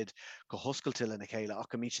ag trid go hoscailtil ina chéile ach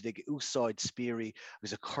go míonn siad ag úsáid spíorí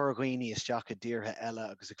agus a chorghaoine isteach a dtíortha eile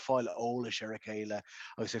agus ag fáil eolais ar a chéile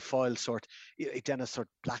agus ag fáil sort ag denna sort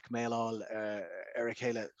blackmailáil ar a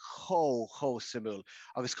chéile cho simúil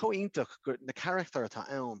agus choíntach gur na charachtar atá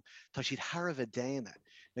ann tá siad Harbh déine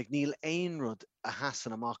like níl aon rud a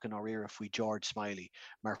hasan amach an áíire faoi George Smiley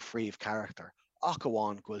mar phríomh charachtar ach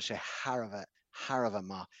amháin ghfuil sé Harbh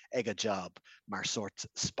ma ag a job mar sort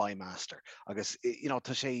spy master agus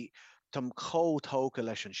tá sé tam cótóca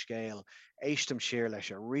leis an scéal éistem siar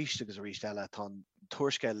leis a ríist agus a ríist eile tá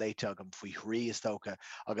tuairisce léite agam faoi thríostócha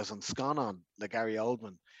agus an scanán le Gary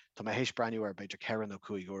Oldman tá hééis breúir beidir cean ó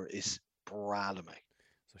chuigúir is brála mé.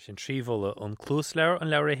 So sin tríomhla an clús leabhar an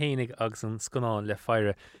leabhar a héananig agus an scanán le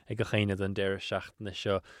feire ag go chéine an deir seachtainna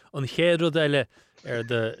seo. An chéadú eile ar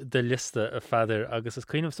de lista a feidir agus is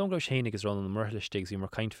cuiinm songáis héananig is ran an murthlisteigh í mar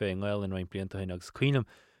caiint fé an gáil an roiin blianta agus cuiinm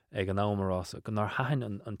ag an ámarrás go nar hain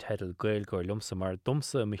an tedal gailgóir lumsa mar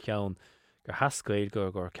dumsa mi cheann gur hascail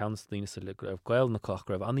gur ceanlína le gail na cloch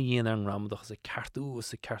raibh anna dhéana an ramdach sa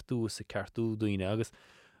ceartú daoine agus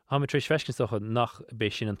ha me tríéis feiscin socha nach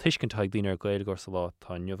bééis sin an tuiscintáid daoine ar gailgóir sa lá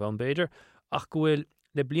tainne bhean béidir ach gohfuil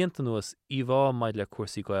le blianta nuas í bhá maid le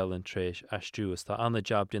cuasaí gail an tréis astrúas tá anna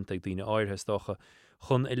jab dinta ag daoine áirthe stocha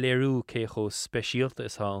chun I léirú cé cho speisialta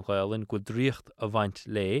is an gailin go dríocht a bhaint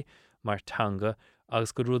lé mar tanga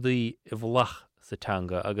agus go rudaí I bhlach sa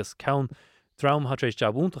tanga agus cen Drám hatrééis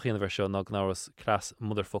jabúntaach in bhar seo ná gnáras clas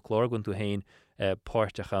mudar folklór gon tú hain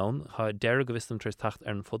páirte chaán, Tá deir go bhistam trééis tacht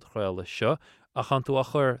ar an fudchráile seo a chan tú a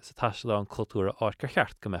chur sa taiiste an cultúra áit gur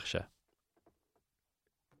cheart go meach se.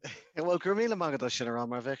 Well gur míle magad sin ará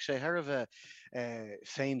mar bheith sé Har bheith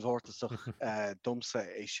féin bhórtasach domsa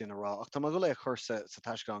é sin ará. Ach tá go le chursa sa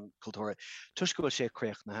taisceán cultúra tuis go bhfuil sé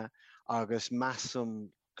créochnathe agus measam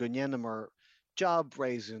gonneanamar job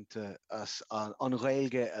réúnta as an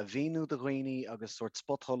réilge a bhíú do roioine agus soort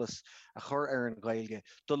spothollas a chur ar an ghailge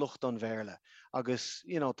do lucht an bhéle. Agus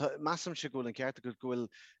measam se gohfuil an ceartta go bhfuil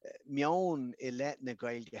meán I le na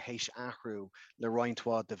gailge hééis ahrú le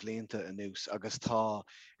roiintá de bhléanta a nús agus tá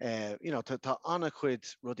tá anna chuid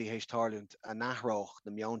rudí hééis tarlúnt a nachrách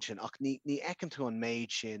na meán sin ach ní ecin tú an méid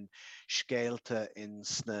sin scéalta in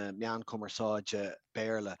sna meán commerceáide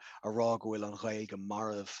béle a rá gohfuil an ghailge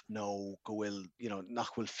marmh nó gohfuil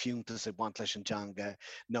nach bhfuil fiúntas a bhaint leis an teanga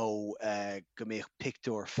nó go méoh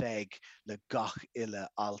picúir feig le gach ile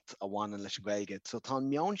alt a bhhaine leis an ghailge. So tá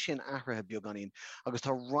meán sin ahrathe beag ganín agus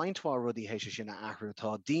tá roiintá rudí hééis sin a ahrú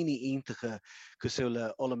tá daoine iontacha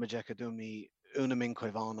cosúla olamaide dúmí únamin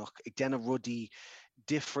chuibhánach ag déanana rudí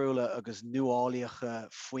difriúla agus nuálaíocha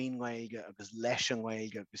faoinhhailge agus leis an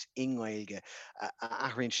ghilge agus inghilge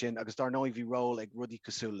aithríonn sin agus dar nóid bhí ró ag rudí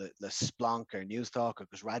cosúla le splanc ar newstalk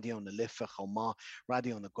agus radio na lifa chomá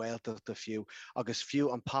radio na Gaeltacht a fiú agus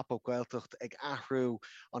fiú an pop-up Gaeltacht ag ahrú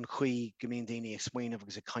an chuí gomíon daoine ag smaoinmh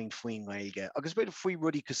agus a caint faoinhhailge agus beidir faoi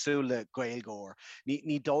rudí cosúla gailgóir.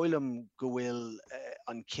 Ní dóilm go bhfuil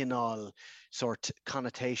an cinál sort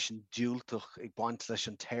connotation dúiltach ag baint leis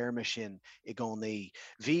an terme sin I gcónaí.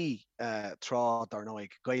 Bhí trád ar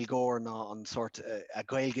nóig gailgóir ná an sort a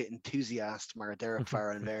gailge enthusiast mar a deireh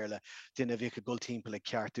fear an bhéle duine bhíh a gultimpe le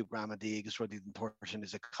ceartú gramadí agus rudí an tuairsin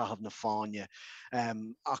is a cahabh na fáine.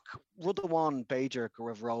 Ach rud amháin Beiidir go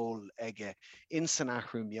raibh ról ige in san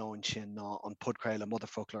ahrú meáin sin ná an pudcréile mother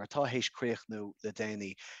folklór atá hééis críochnú le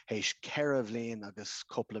déanaí hééis ceirh léon agus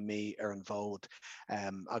coppla mí ar an bhód.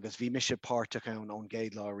 Agus bhí mis sé páirrteach ann ón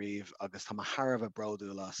géad lá riomh agus tá Harbh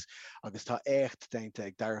broadú las agus tá écht déinte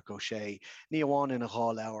ag deire go sé ní amháin ina gá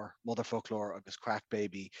leabhar mother folklór agus crack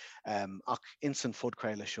baby ach in san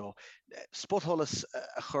fudcréile seo. Spothollas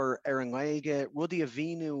a chur ar an ghailge rudí a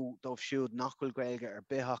bhíú dómh siúd nachhfuil gailge ar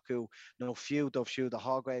bith acu nó fiú dómh siúd a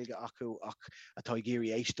hágailge acu ach atá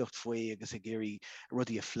géirí éistecht faoi agus a géirí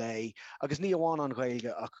rudí a phlé agus ní amháin an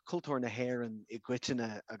gailge ach cultúr na hhéireann I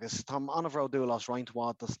gcuiteine agus tá anmhrádú las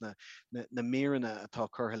roiinthátas na míranna atá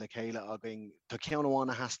curtha le chéile agin tá ceann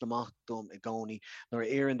amháin a heasnaach dom I gcónaí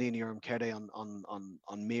nuair éan daoine orm céir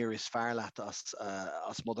an mír is fearlaat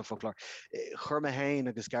as mother folklór. Churma hain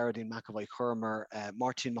agus Garadín McAvoy churmar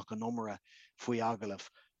Martin McAnumara faoi agalah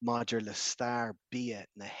Maidir le star bia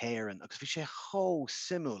na hhéireann agus bhí sé cho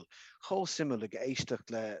simúil ag éisteach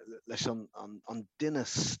leis an duine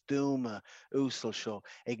stúma úsal seo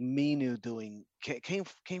ag míú doing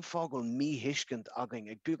céim fágáil mí hiiscint agin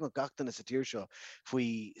ag buúg an gachtainna sa tíir seo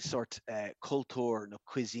faoi sort cultúr nó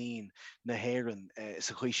cuisine na hhéireann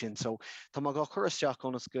sa chuí sin. So tá má gá churasteach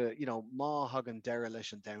ónas go má hagan deire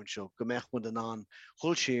leis an dain seo go méich mu an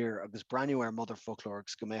thuil siar agus braniú ar mother folklór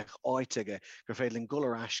go méich áitige gur féidirlinn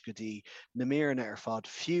gular ascadí na méarna ar fad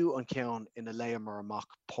fiú an ceann ina léamar amach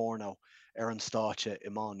porno ar an státe I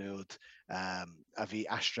máúd a bhí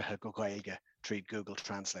aistrithe go gailge trí Google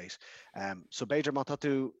Translate. So Beiidir má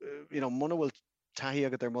tú muna bhfuil taí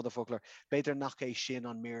agad ar mother folklór beidir nach é sin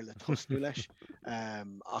an mér le tosnú leis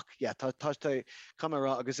ach tá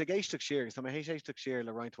camera agus ag éisteach siar agus tá hééis éisteach siar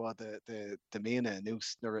le roiintá de ména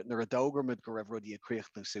nús nar a dógarmid go raibh rudí a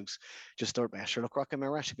críochtnú sús just dúirt me se le crocha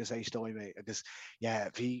mar reis agus éistóid mé agus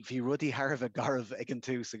bhí rudí Harbh garbh ag an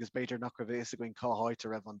tús agus beidir nach ra bhés a goin cááid a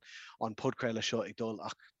raibh an pudcréile seo ag dul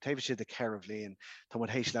ach taobh siad a ceirh léon tá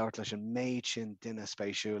bhd hééis leabhart leis an méid sin duine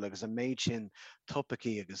spéisiúil agus a méid sin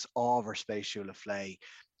topaí agus ábhar spéisiúil lé.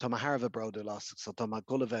 Tá Harbh broadú las so tá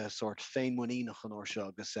gula bheith sort féin muíach an or seo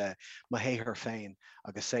agus má héhir féin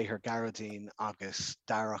agus séhir Garadín agus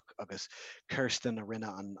Darach agus Kirsten a rinne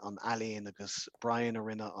an Alíonn agus Brian a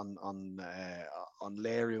rinne an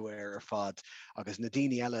léirú ar fad agus na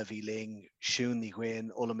daoine eile bhí ling siún ní ghuiin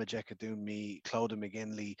olamaide dúmí Clóda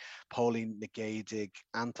McGinley, Pauline na Gaedig,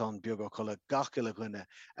 Anton Biogo chuile gaciile ghuine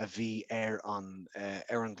a bhí ar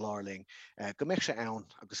an glárling. Go méich sé ann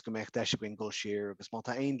agus go méich deise gin gul siir agus má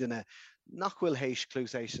tá aon duine nachhfuil hééis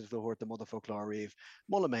clúséis bhúir de mud folklór riomh.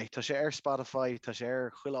 Mulla méid tá sé ar Spotify tá sé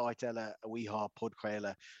ar chuileáit eile a bhíá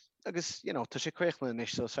podcréile. Agus tá sé cuichna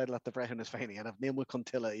is so féile a brehan is féine anmh nímú chun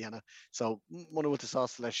tiile dhéana so muna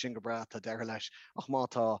sásta leis sin go bra a deir leis ach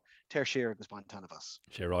mátá teir siir agus bain tanhas.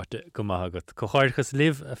 sé ráite go maithagat. Có cháirchas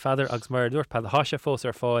libh a feidir agus mar dúir pad háise fós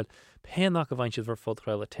ar fáil pénach a bhaint siad bhar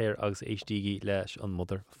fodchrail a téir agus HDG leis an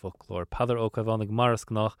mudar folklór. Padar ó a bhánig maras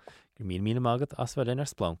gnách gur mí mágad as bhfuil inar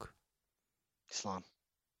splánk. Slán.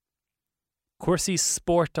 Cuasaí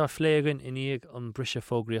sport a phléigean iníag an brise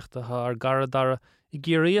fógraíochta ar gara dara I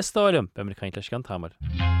géirí stáilm be mar caint leis gan tamar.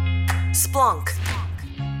 Splunk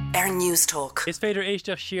News Talk. Is féidir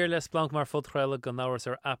éisteach siar le Splunk mar fodchraile go náras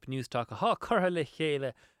ar app News Talk a há chutha le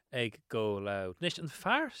chéile ag go loud. Nis an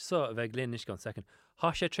fear so a bheith glynnis gan second.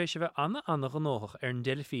 Há sé trééis bheith anna gnóach ar an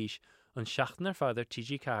déile fís an seachtain ar fáidir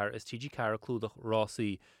TG Car is TG Car a clúdach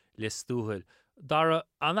rásaí le stúhail. Dara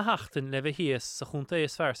anna hachtain le bheith híos sa chunta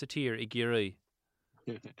is fear sa tír I géirí.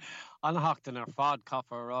 Anhaachtain ar fad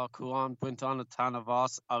cafa rá cuaán buint anna tanna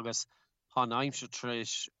bhás agus há aimse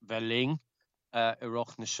trééis bheling I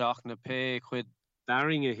roch na seach na pe chuid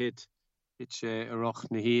baring a hit sé I roch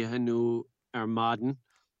na híhanú ar maden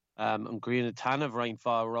an grína tanna bhrein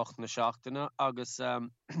fá roch na seachtainna agus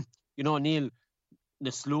níl na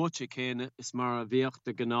slóte céine is mar a bhíocht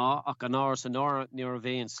a gná ach an áras an ára níor a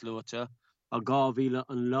bhéon slóte a gáhíle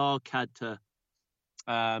an lá cadta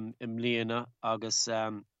im líana agus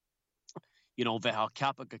bheith a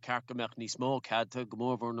cappa go carcameach níos mó cadta go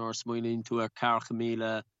mórhór nóir smuoíonn tú ar carcha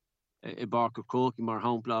míle I barca cróci mar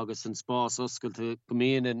hámpla agus an spás oscailte go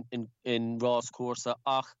míon in rás cuasa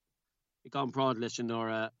ach I gan prád leis an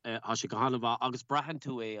nóra há sé go hanamh agus brehan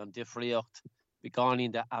tú an difriocht bhí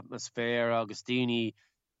gáín de atmosfér agus daoine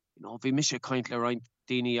bhí mis sé caint le roiint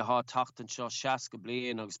daoine a há tachtan seo 60 go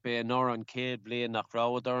bliain agus bé an nóra an céad bliain nach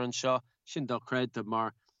ráhadar an seo sin do creidte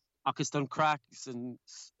mar agus don cracks an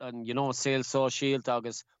saoil só síalt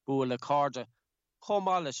agus bua le carde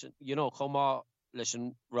chomá leis chomá leis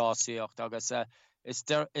an rásaíocht agus is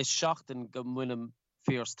seachtain go muinem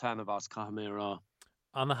fíors tanna bhás caithe mé rá.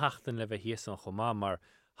 Anna hachtain le bheith híos an chomá mar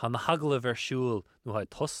há na hagla bhersúil nó ha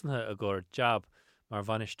tosnathe a gur jab mar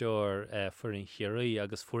bhainisteoir fuair an chiaí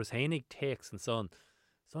agus fuair hénig takes an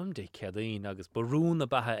son de ceadaín agus barún a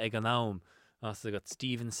bathe ag an nám as a got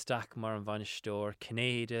Stephen Stack mar an bhainisteoir,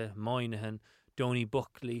 Cnéide, Moynihan, Donny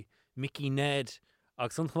Buckley, Mickey Ned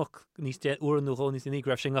agus an chloch níos de uair nó níos in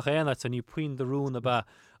greibh sin chéanana san ní puin de rún a ba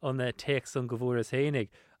an takes an go bhfuair is hénig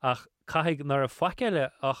ach caiigh nar a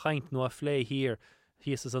faceile a chaint nó a phlé hir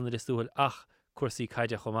híos an is dúil ach cuasaí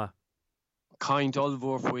caide chomá. Caint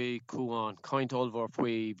olmhór faoi cuaán, caint olmhór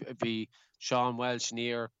faoi bhí Sean Welsh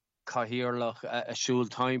níor caithíorlach a siúil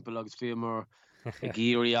timpeall agus bhí mar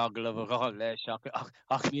géirí agla a bhá leis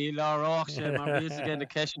ach ní lárách sé mar bhí gin na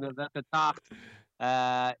ceisina bheith a tacht.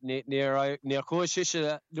 Níor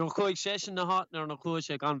chuig sé na hat nar na chuig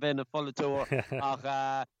sé gan bheith na folatóir ach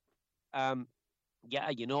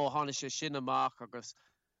hána sé sin amach agus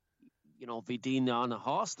bhí daine anna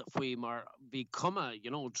hásta faoi mar bhí cuma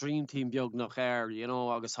Dream Team beag nach air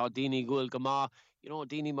agus há daoine ghfuil go má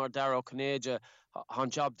daoine mar Darragh Cnéide há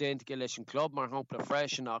job déanta leis an club mar hampla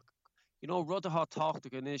freisin ach rud ath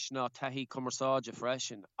táachta go níos ná taithí cumarsáide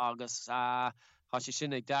freisin agus há sé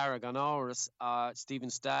sin ag Darragh an áras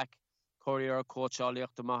Stephen Stack choiríar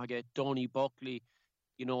cóteálaíocht amach Donny Buckley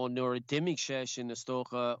nuair a dimigh sé sin na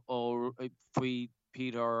stócha ó faoi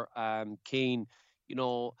Peter Keane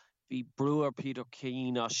bhí breúar Peter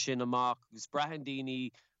Keane a sin amach agus brehan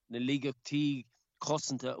daoine na lígachtí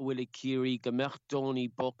cosanta bhfuil cíirí go meach Donny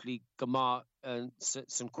Buckley go má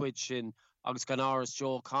san cuid sin agus gan áras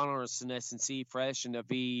Joe Connor san SNC freisin a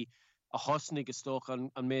bhí a hosnig is stoch an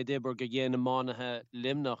méid ibar go dhéana mánathe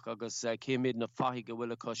limnach agus céimiid na fahi go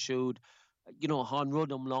bhfuil a cosisiúd há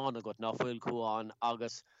rud amláán a go nachfuil cuaán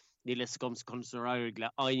agus ní le gums chun raigh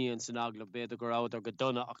le aíonn san agla beidir go rád go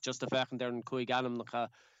donna ach just a fechan ar an chuig anamnacha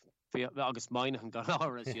agus Moynihan gan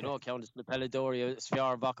áras ceantas na Pelidória is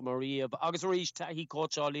fear Vaca Maria agus ríis taithí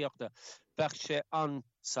cóteálaíochta bheith sé an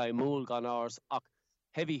saimúil gan áras ach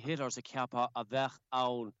heavy hitters a ceappa a bheith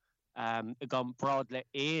ann I gan brad le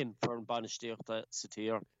éon for an banistíochta sa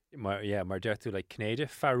tír. Mar deirtú le Cnéide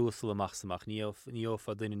fearúsal amachsamach nío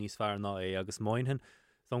fa duine níos fear ná agus Moynihan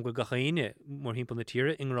Dom go gachaine mar himp na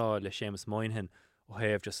tíre inrá le Seamus Moynihan ó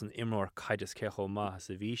héamh just an imróir caiidir cecho má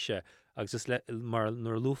sa bhíse agus just mar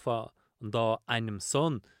nuair lufa an dá einnim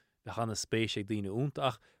son be chana spéis ag daoine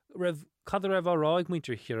úntaach cad raibh ráig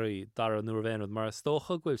muintir chiirí dar an nuair bhéanúd mar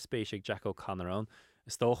stócha ghfuil spéis ag Jack O'Connor an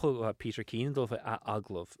stócha Peter Keane dul bheith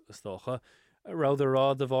aglah stócha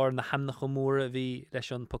rád a bhar na hamna go mór a bhí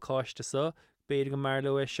leis an paáiste sa béidir go mar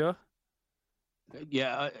le seo.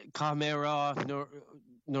 Cá mé rá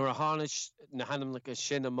nuair a háis na hanam le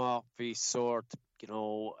sin amach hí sort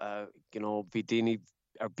hí daine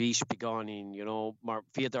ar bís beáín mar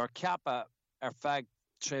fiad ar ceapa ar feig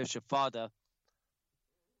tréh se fada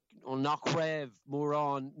ó nach raibh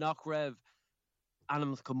mórrán nach raibh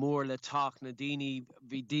anam go mór le taach na daine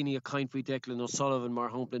hí daine a caiint faoi Declan O'Sullivan mar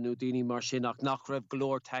hapla nó daine mar sin nach raibh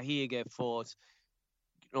glór taíige fós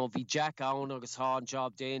hí Jack ann agus há an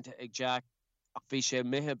job déanta ag Jack ach bhí sé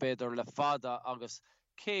mithe beidir le fada agus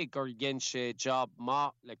cé gur dhéan sé job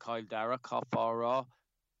má le Kyle Dara cáfárá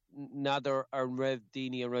nadidir ar an raibh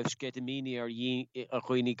daine an raibh scetamíní ar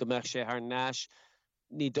chuoine go mbeadh sé ar náis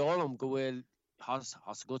ní dólam go bhfuil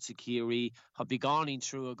has go sa cíirí ha beáín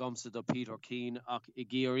trú a gomsa do Peter Keane ach I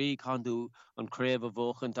géirí chuú an créibh a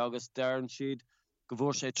bhchant agus dean siad go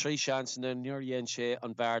bhór sé trí seansan na nuirhéonn sé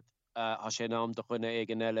an bheirt a sé nám do chuine ag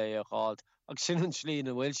an eile a cháilt agus sin an slí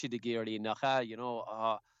na bhfuil siad a géirí nach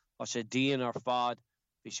a sé díon ar fad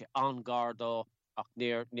bhí sé angardó ach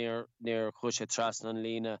níor chu sé tras an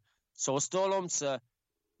lína so stolumsa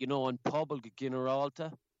an pobl go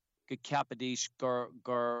generalta go capadís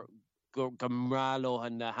gur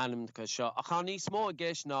mrálóhan na hanamcha seo a cha níos mó a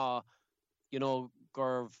gceis ná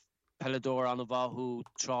gur pelador an bhathú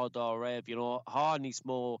trádá raibh há níos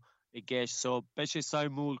mó I gceis so be sé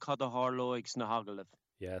saimúil cad a hálóigs na hagalah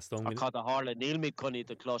cad a hála nílmid chuní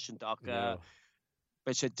de cloisiint ach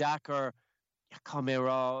be sé dachar cá mé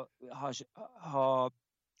rá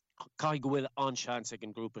cai go bhfuil anseans ag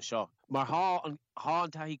an grúpa seo mar há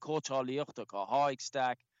an taithí cótáíochtach a há ag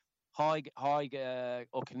stack Haig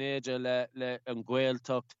ó Cnéide le an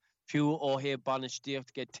ghiltocht fiú ó hé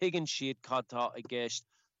banistíocht ge tuigeann siad cadtá a gceist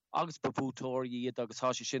agus papútóirí iad agus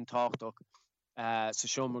há sé sin táchtach sa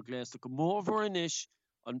seomar gléasta go mórmhór inis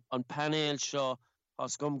an panéil seo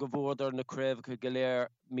has gom go bhórdar na craibhcha go léir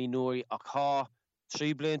míúirí ach há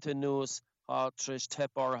trí blianta nús há tris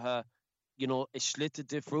tepártha is slite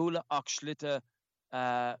difriúla ach slite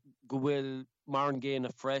go bhfuil mar an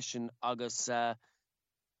ggéana freisin agus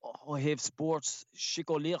ó heh sports si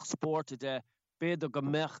go léoch sport de beidir go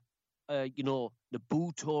mech na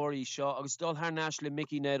bútóirí seo agus dul haar náis le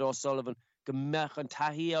Mickey Ned O'Sullivan go mech an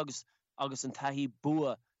taihí agus an taihí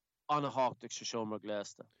bua an a háach se seomar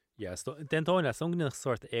gléasta. Yes, den dáinna songna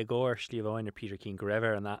sort agóir slíomháinna Peter Keane go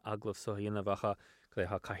raibh an aglah so dhéana bhacha go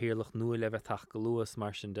ha cahirirlach nua le bheith go luas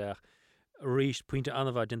mar sin deach ríist puinte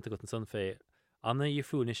anna bh dinta go an sun fé anna I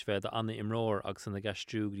fúnis bheith anna imróir agus sanna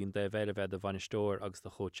gasstrúg ín de bheith bheith a bhainisteir agus de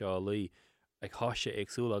choteálaí ag háise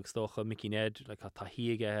agsúla agus dócha Mickey Ned le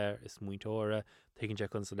taíige is muintóra tegann sé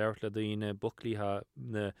chun sa leir le daoine buclíthe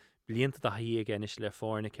na blianta a haíige is le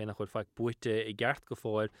fáinna cena chuil feic buite I gceart go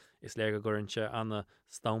fáil is le go gguranse anna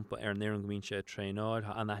stampa ar néan gomínse tréáil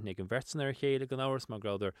ha annanig an bhirsan ar chéile gan áhars má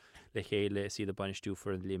gráidir le chéile siad a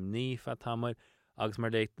bainistúfar an limní fe tamil agus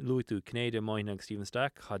mar le luú Cnéide main agus Stephen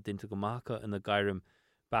Stack cha dinta go macha ina gairim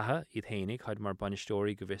bathe iad hénig chuid mar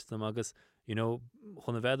banistóirí go bhistam agus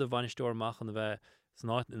chuna bheith a bhainisteir mach chuna bheith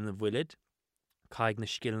snáit ina bhuiid caiig na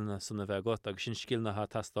skillna sanna bheith got agus sin skillna ha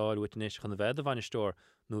tastáil winis chuna bheith a bhainisteir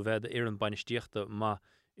nó bheith ar an bainisteachta má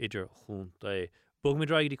idir chun bug mé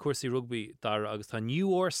draigh cuasaí rugby dar agus tá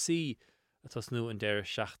URC atá snú an deir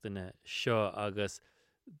seachtainna seo agus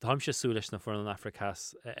Tám sé sú leis na foran an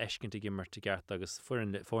Africas eiscinnta gimmar gceart agus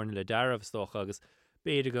fórna le dearmh stocha agus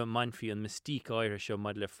béidir go mainfií an mystíc áirithe seo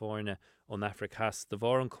mud le fórne ón Africas de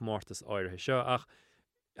bhar an commórtas áirithe seo ach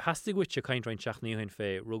hastig wit se kaint rein seachníhain fé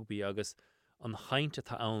rugby agus an chainte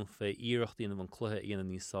tá ann fé íireachtaíanamh an cluthe íana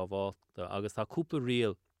níos sábháilta agus tá cúpla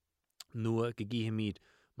rial nua go gíthe míad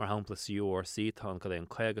mar hampla URC tá go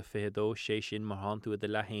an chuige fédó sé sin mar hanú de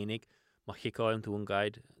lehénig má chiáilm tú an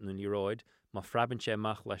gaiid nó níráid má fraban sé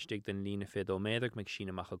amach leistigh den lína fédó méidir meid sin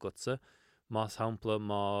amach a gutsa más hampla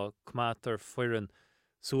má cmátar foiran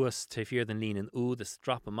suas te fior den línan úd is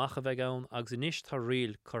strap amach a bheith ann agus inis tá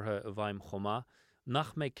rial curtha a bhaim chomá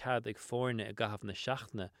nach méid cad ag fórne a gahabh na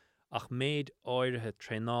seachna ach méid áirithe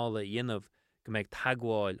trénála dhéanamh go méid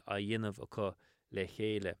tagháil a dhéanamh acu le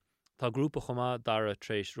chéile. Tá grúpa chomá dara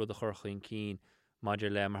trééis rud a chorchain cín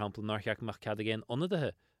maidir le mar hampla narcheachach cad agén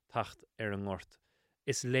ionadathe tacht ar an ngort.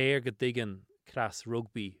 Is léir go dtigan cras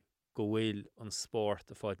rugby go bhfuil an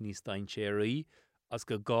sport a fáid níos daintéirí as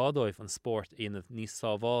go gádóibh an sport aanamh níos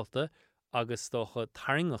sábháilta agus tócha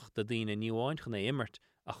taringach do dtíine níomháin chuna immert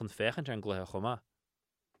a chun féchant ar an gluthe chomá.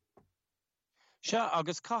 Se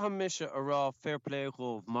agus caitham mise a rá fair play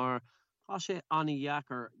chomh mar tá sé anna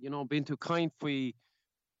dheachar bíonn tú caint faoi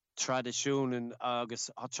tradiisiún agus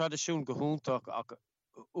a tradiisiún go húntaach ach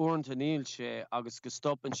uanta níl sé agus go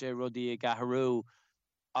stoppan sé rudí a gaharú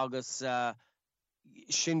agus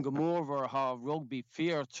sin gomórhar ha rugby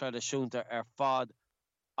fear tradiisiúnta fad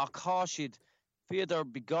a cáisiid féidir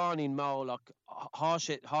beganín máil ach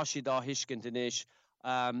háisiid á hiiscint inis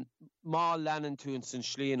má leanan tún san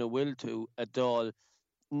slíon a bhfuil tú a dul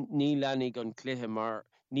ní lenig an cluiche mar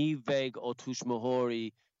ní bheith ó túismóthóirí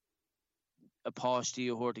a páistí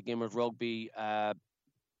a thuirta gimmert rugby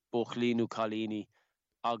Buchlíú Chalíní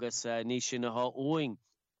agus ní sin a óing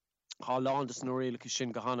há ládas nó réalacha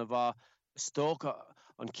sin go hána bha stócha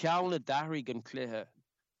an ceanna dahraigh an cluiche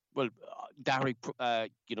well dahraigh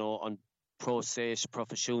an próséis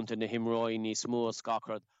profisiúnta na himráí níos mó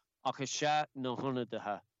scacarad ach is sé nó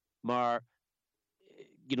hunnadathe mar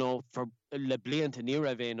for le blianta ní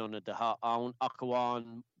ra bhéin annadathe ann ach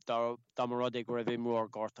goháin dá mar rud ag raibh imróir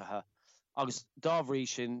gortathe agus dábhrí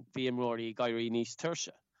sin bhí imróirí gaiirí níos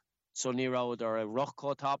tuirse so ní rád ar a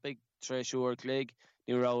rochá topic tréisiúr clig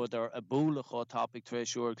ní rád ar a búlachá topic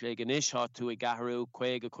tréisiúr clig an ishá tú i gaharú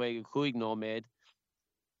 5 nóméid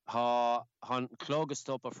há clógus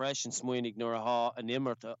stop a freisin smuoinnig nuair a há an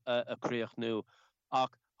immert aríoch nu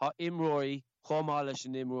ach há imróirí chomáile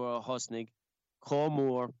sin imróir a hosnig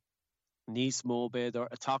chomór níos mó beidir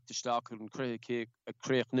a tactaisteach an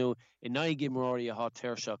críoch nu i 9 imróirí a há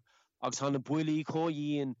tíirseach agus hána builí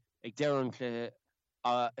chóíonn ag dean cluiche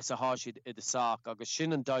is a háisiid i de sac agus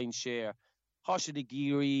sin an dain séir háisiid i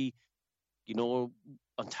géirí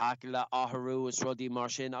an take le athrú is rudí mar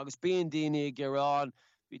sin agus bíon daine gerán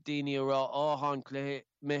bhí daine rá áhan cluiche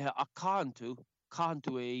méthe a cáan tú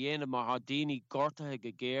é dhéanamh mar há daine gortathe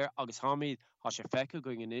go géir agus háid há sé feice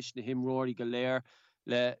go inis na himróirí go léir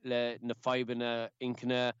le na feibanna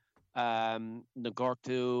incne na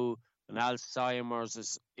gortú an Alzheimer's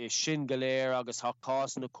is sin go léir agus há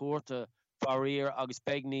cás na cuarta farír agus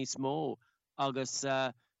beag níos mó agus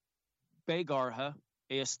bégartha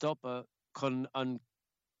é stoppa chun an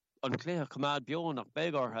cluiche cumad beonnach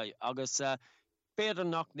bégartha agus béidir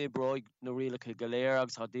nach nibróig na rialacha go léir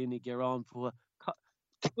agus há daine gerán fu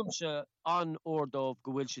cum se an ordómh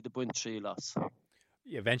go bhfuil si de buint trí las.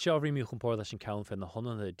 Bhain se áhrí mí chumpóir leis an ceann fin na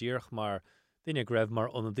honanna díoch mar duine greibh mar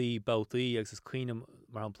anadí bátaí agus is cuiinem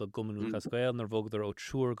mar ampla gomanú gascuil nar bhógadar ó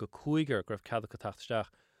trúr go cúigear greibh cadach go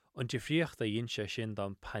taisteach an difriocht a dhéonse sin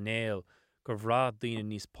don panéal gur bhrád daine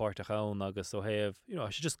níos páirteach ann agus ó héamh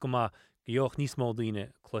sé just go gheoch níos mó daine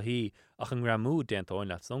chluhíí ach an gramú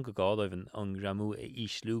déantáin leat son go gádaibh an gramú é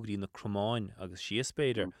íslúgdaí na cromáin agus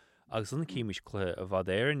siaspéidir agus an cíimiis cluthe a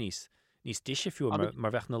bhd éir níos diise fiú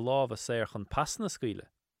mar bheith na láh a séir chun pasna scuile.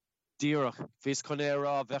 Díireach fís chun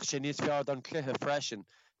érá bheith sé níos fearr an cluthe freisin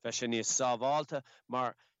bheith sé níos sábháilta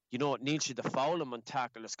mar níl si de fálam an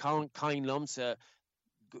tackle is cain lomsa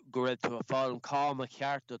go raibh tú a fáil cáma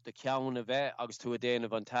cheartú de ceann a bheith agus tú a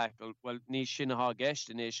déanamh an tackle well níos sin ath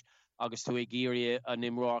gceist inis agus tú i ggéirí an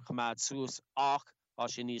imráir chumad suas ach há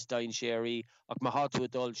sin níos dain séirí ach má há tú a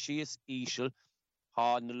dul síos ísisiil há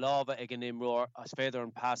na lábha ag an imróir as féidir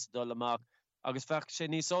an pass dul amach agus fecht sé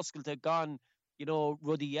níos oscailte gan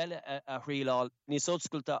rudí eile a thriáil níos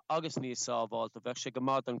oscailte agus níos sábháilta bheith sé go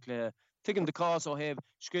mad an cluiche tuigeann de cás ó thaobh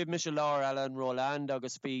scríb mis lár eile an Roland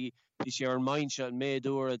agus bhí sé ar an maintse an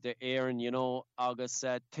méadúra de éan agus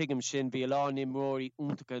tuigim sin bhí lán imróirí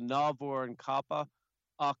úntacha nábhór an cappa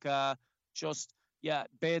ach just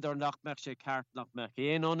béidir nach meach sé ceart nach meach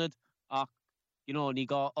éonionad ach ní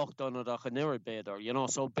gá 8 ach an nuair béidir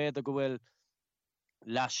so béidir go bhfuil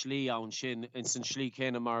leis slí ann sin in san slí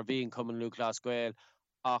chéine mar bhíon cuman lú glascuil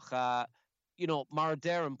ach mar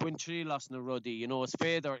deir an buint trí las na rudaí is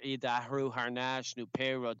féidir iad athrú thnáis nó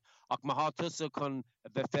péród ach má há tusa chun a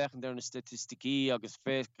bheith fechan ar na statisticí agus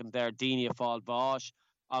fechan ar daine a fáil bháis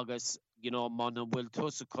agus man bhfuil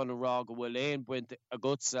tusa chun ará go bhfuil éon buint a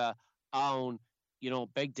gutsa ann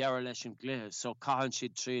beag deire leis an gluthe so caitheann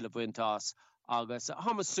siad trí le buintás agus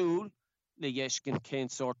hamasúl le dhéiscin cén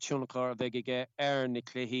sort tiúnachar a bheith ige ar na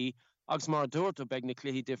cluichí agus mar dúirta beag na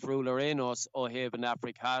cluichí difriúil ar éos ó thaobh an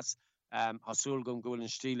Africas hasúil gom gohfuil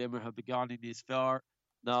an stíl imirthe beganí níos fearr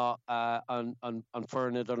ná an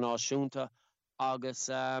fearnad ar náisiúnta agus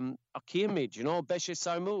a cíimiid be sé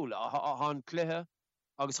saimúil a an cluiche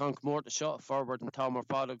agus an cummórta seo forward an támar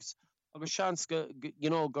fad agus seans go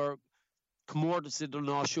gur cummórta siad ar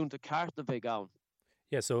náisiúnta ceart a bheith ann.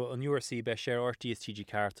 So an URC be sé ortaí is TG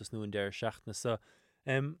cartas nó an deir seachna sa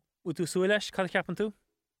ú tú súil leis cad ceapan tú?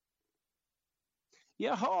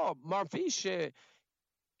 há mar bhí sé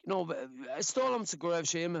stólam sa go raibh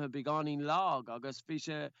sé imethe beganín lág agus bhí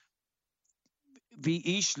sé bhí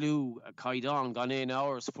íslú a caiidán gan 1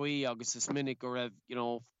 áras faoi agus is minic go raibh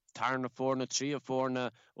tarna fórna trí a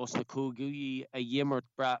fórna os na cúgaí a dhimmert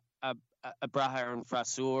a brathair an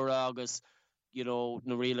frasúra agus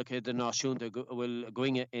na rialacha den náisiúnta bhfuil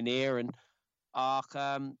goinge in éan ach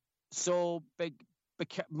so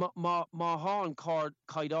má háin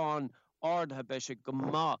caidán ardthe beise go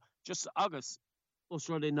má just agus os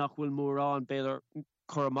rud é nach bhfuil mórrán beidir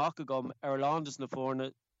choramach agam Landas na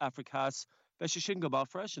fórna Africas beise sin go bá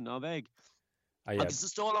freisin á bheith. Agus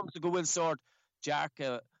is tólam go bhfuil sort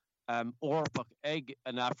dearcha orpach ag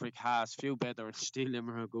an Africas fiú beidir an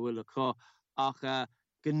stílimar go bhfuil acu ach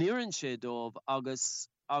gníann sé dómh agus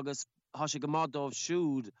há sé go má dómh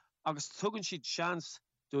siúd agus tugann siad seans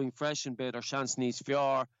doing freisin beidir seans níos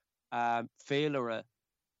fear féilire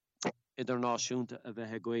idirnáisiúnta a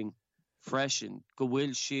bheith going freisin go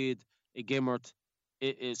bhfuil siad i gimmert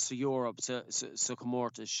sa Europe sa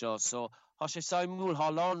comórtas seo so há sé saimúil há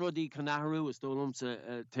lán rudí can ahrú is dólam sa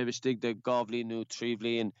tuibhstig de gábhlíonú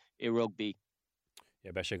tríomhlíon i rugby.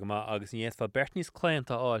 Ja be sé go agus níos fá bertníos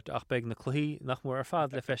cléanta áit ach beag na chluí nach mór ar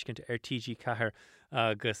fad le feiscint ar TG cethir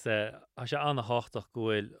agus há sé anna háach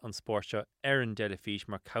gohfuil an spórte ar an deilefís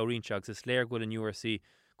mar cabhríonn agus is léir gohfuil an URC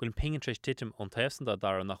gohfuil an pingin treéis titim an taobhsan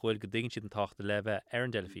dar nach bhfuil go dingin siad an tácht le bheith ar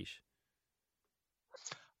an deilefís.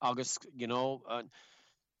 Agus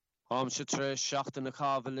am se tre seachtain na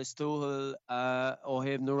cabhfuil is tóhfuil ó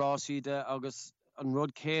héobh naráisiide agus an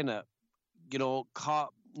rud céine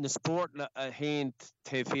na sport a héint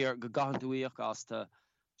taobhfíor go gahanúíoch as ta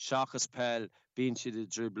seachas pell bíonn siad a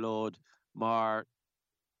driblód mar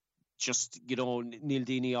just níl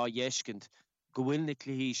daoine á dhéiscint go bhfuil na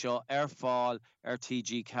cluichí seo ar fáil ar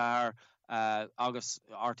TG car agus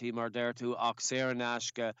RT mar déir tú ach sé an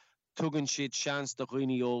aisce tugann siad seans do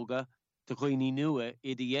dhaoine óga do dhaoine nua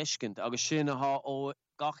iad a dhéiscint agus sin athá ó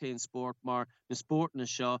gachéon sport mar na sportna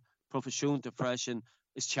seo profisiúnta freisin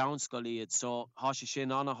is teannscoilíad so há sé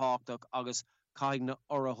sin anna háach agus caiig na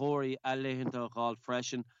orthóirí a léhananta gáil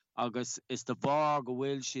freisin agus is de bhar go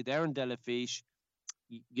bhfuil siad ar an deilefís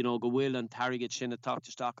go bhfuil an tairgid sin a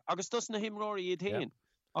tactisteach agus dus na himráí iad hain.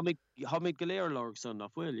 Tá mé go léir lorg san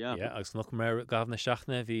nach bhfuil agus nach mar gabh na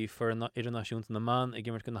seachna bhí for idirnáisiúnta na man i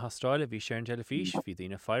gimmert go na Austrráile bhí sé an deilefís hí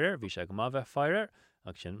dtíine feirir bhí sé go má bheith feirir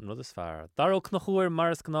agus sin rud is fearr. Daró nach chuair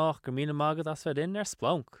mar is gnách gur míle mágad as bheith in ar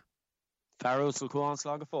splánc. Ferúsal chuáin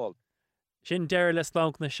slá go fáil. Sin deir le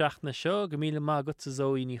splánc na seachna seo go míle mágad sa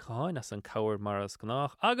zóí ní chaáin as an cabhar mar as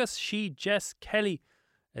gnách agus si Jess Kelly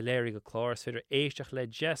a léir go chlár féidir éisteach le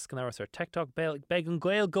Jess gan áras ar TikTok beag an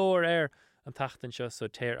ghail góir ar an tachtain seo so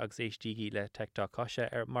téir agus éistíí le TikTok caiise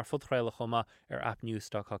ar mar fudthréile chomá ar app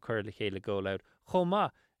newsstock a chur le chéile ggólaid chomá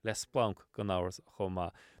le splánc go áras chomá.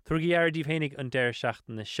 Turgaí airdíh fénig an deir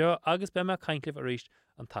seachtain na seo agus be me caiinclih a ríist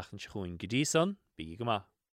an tachtain chuin go dtí son bí go má.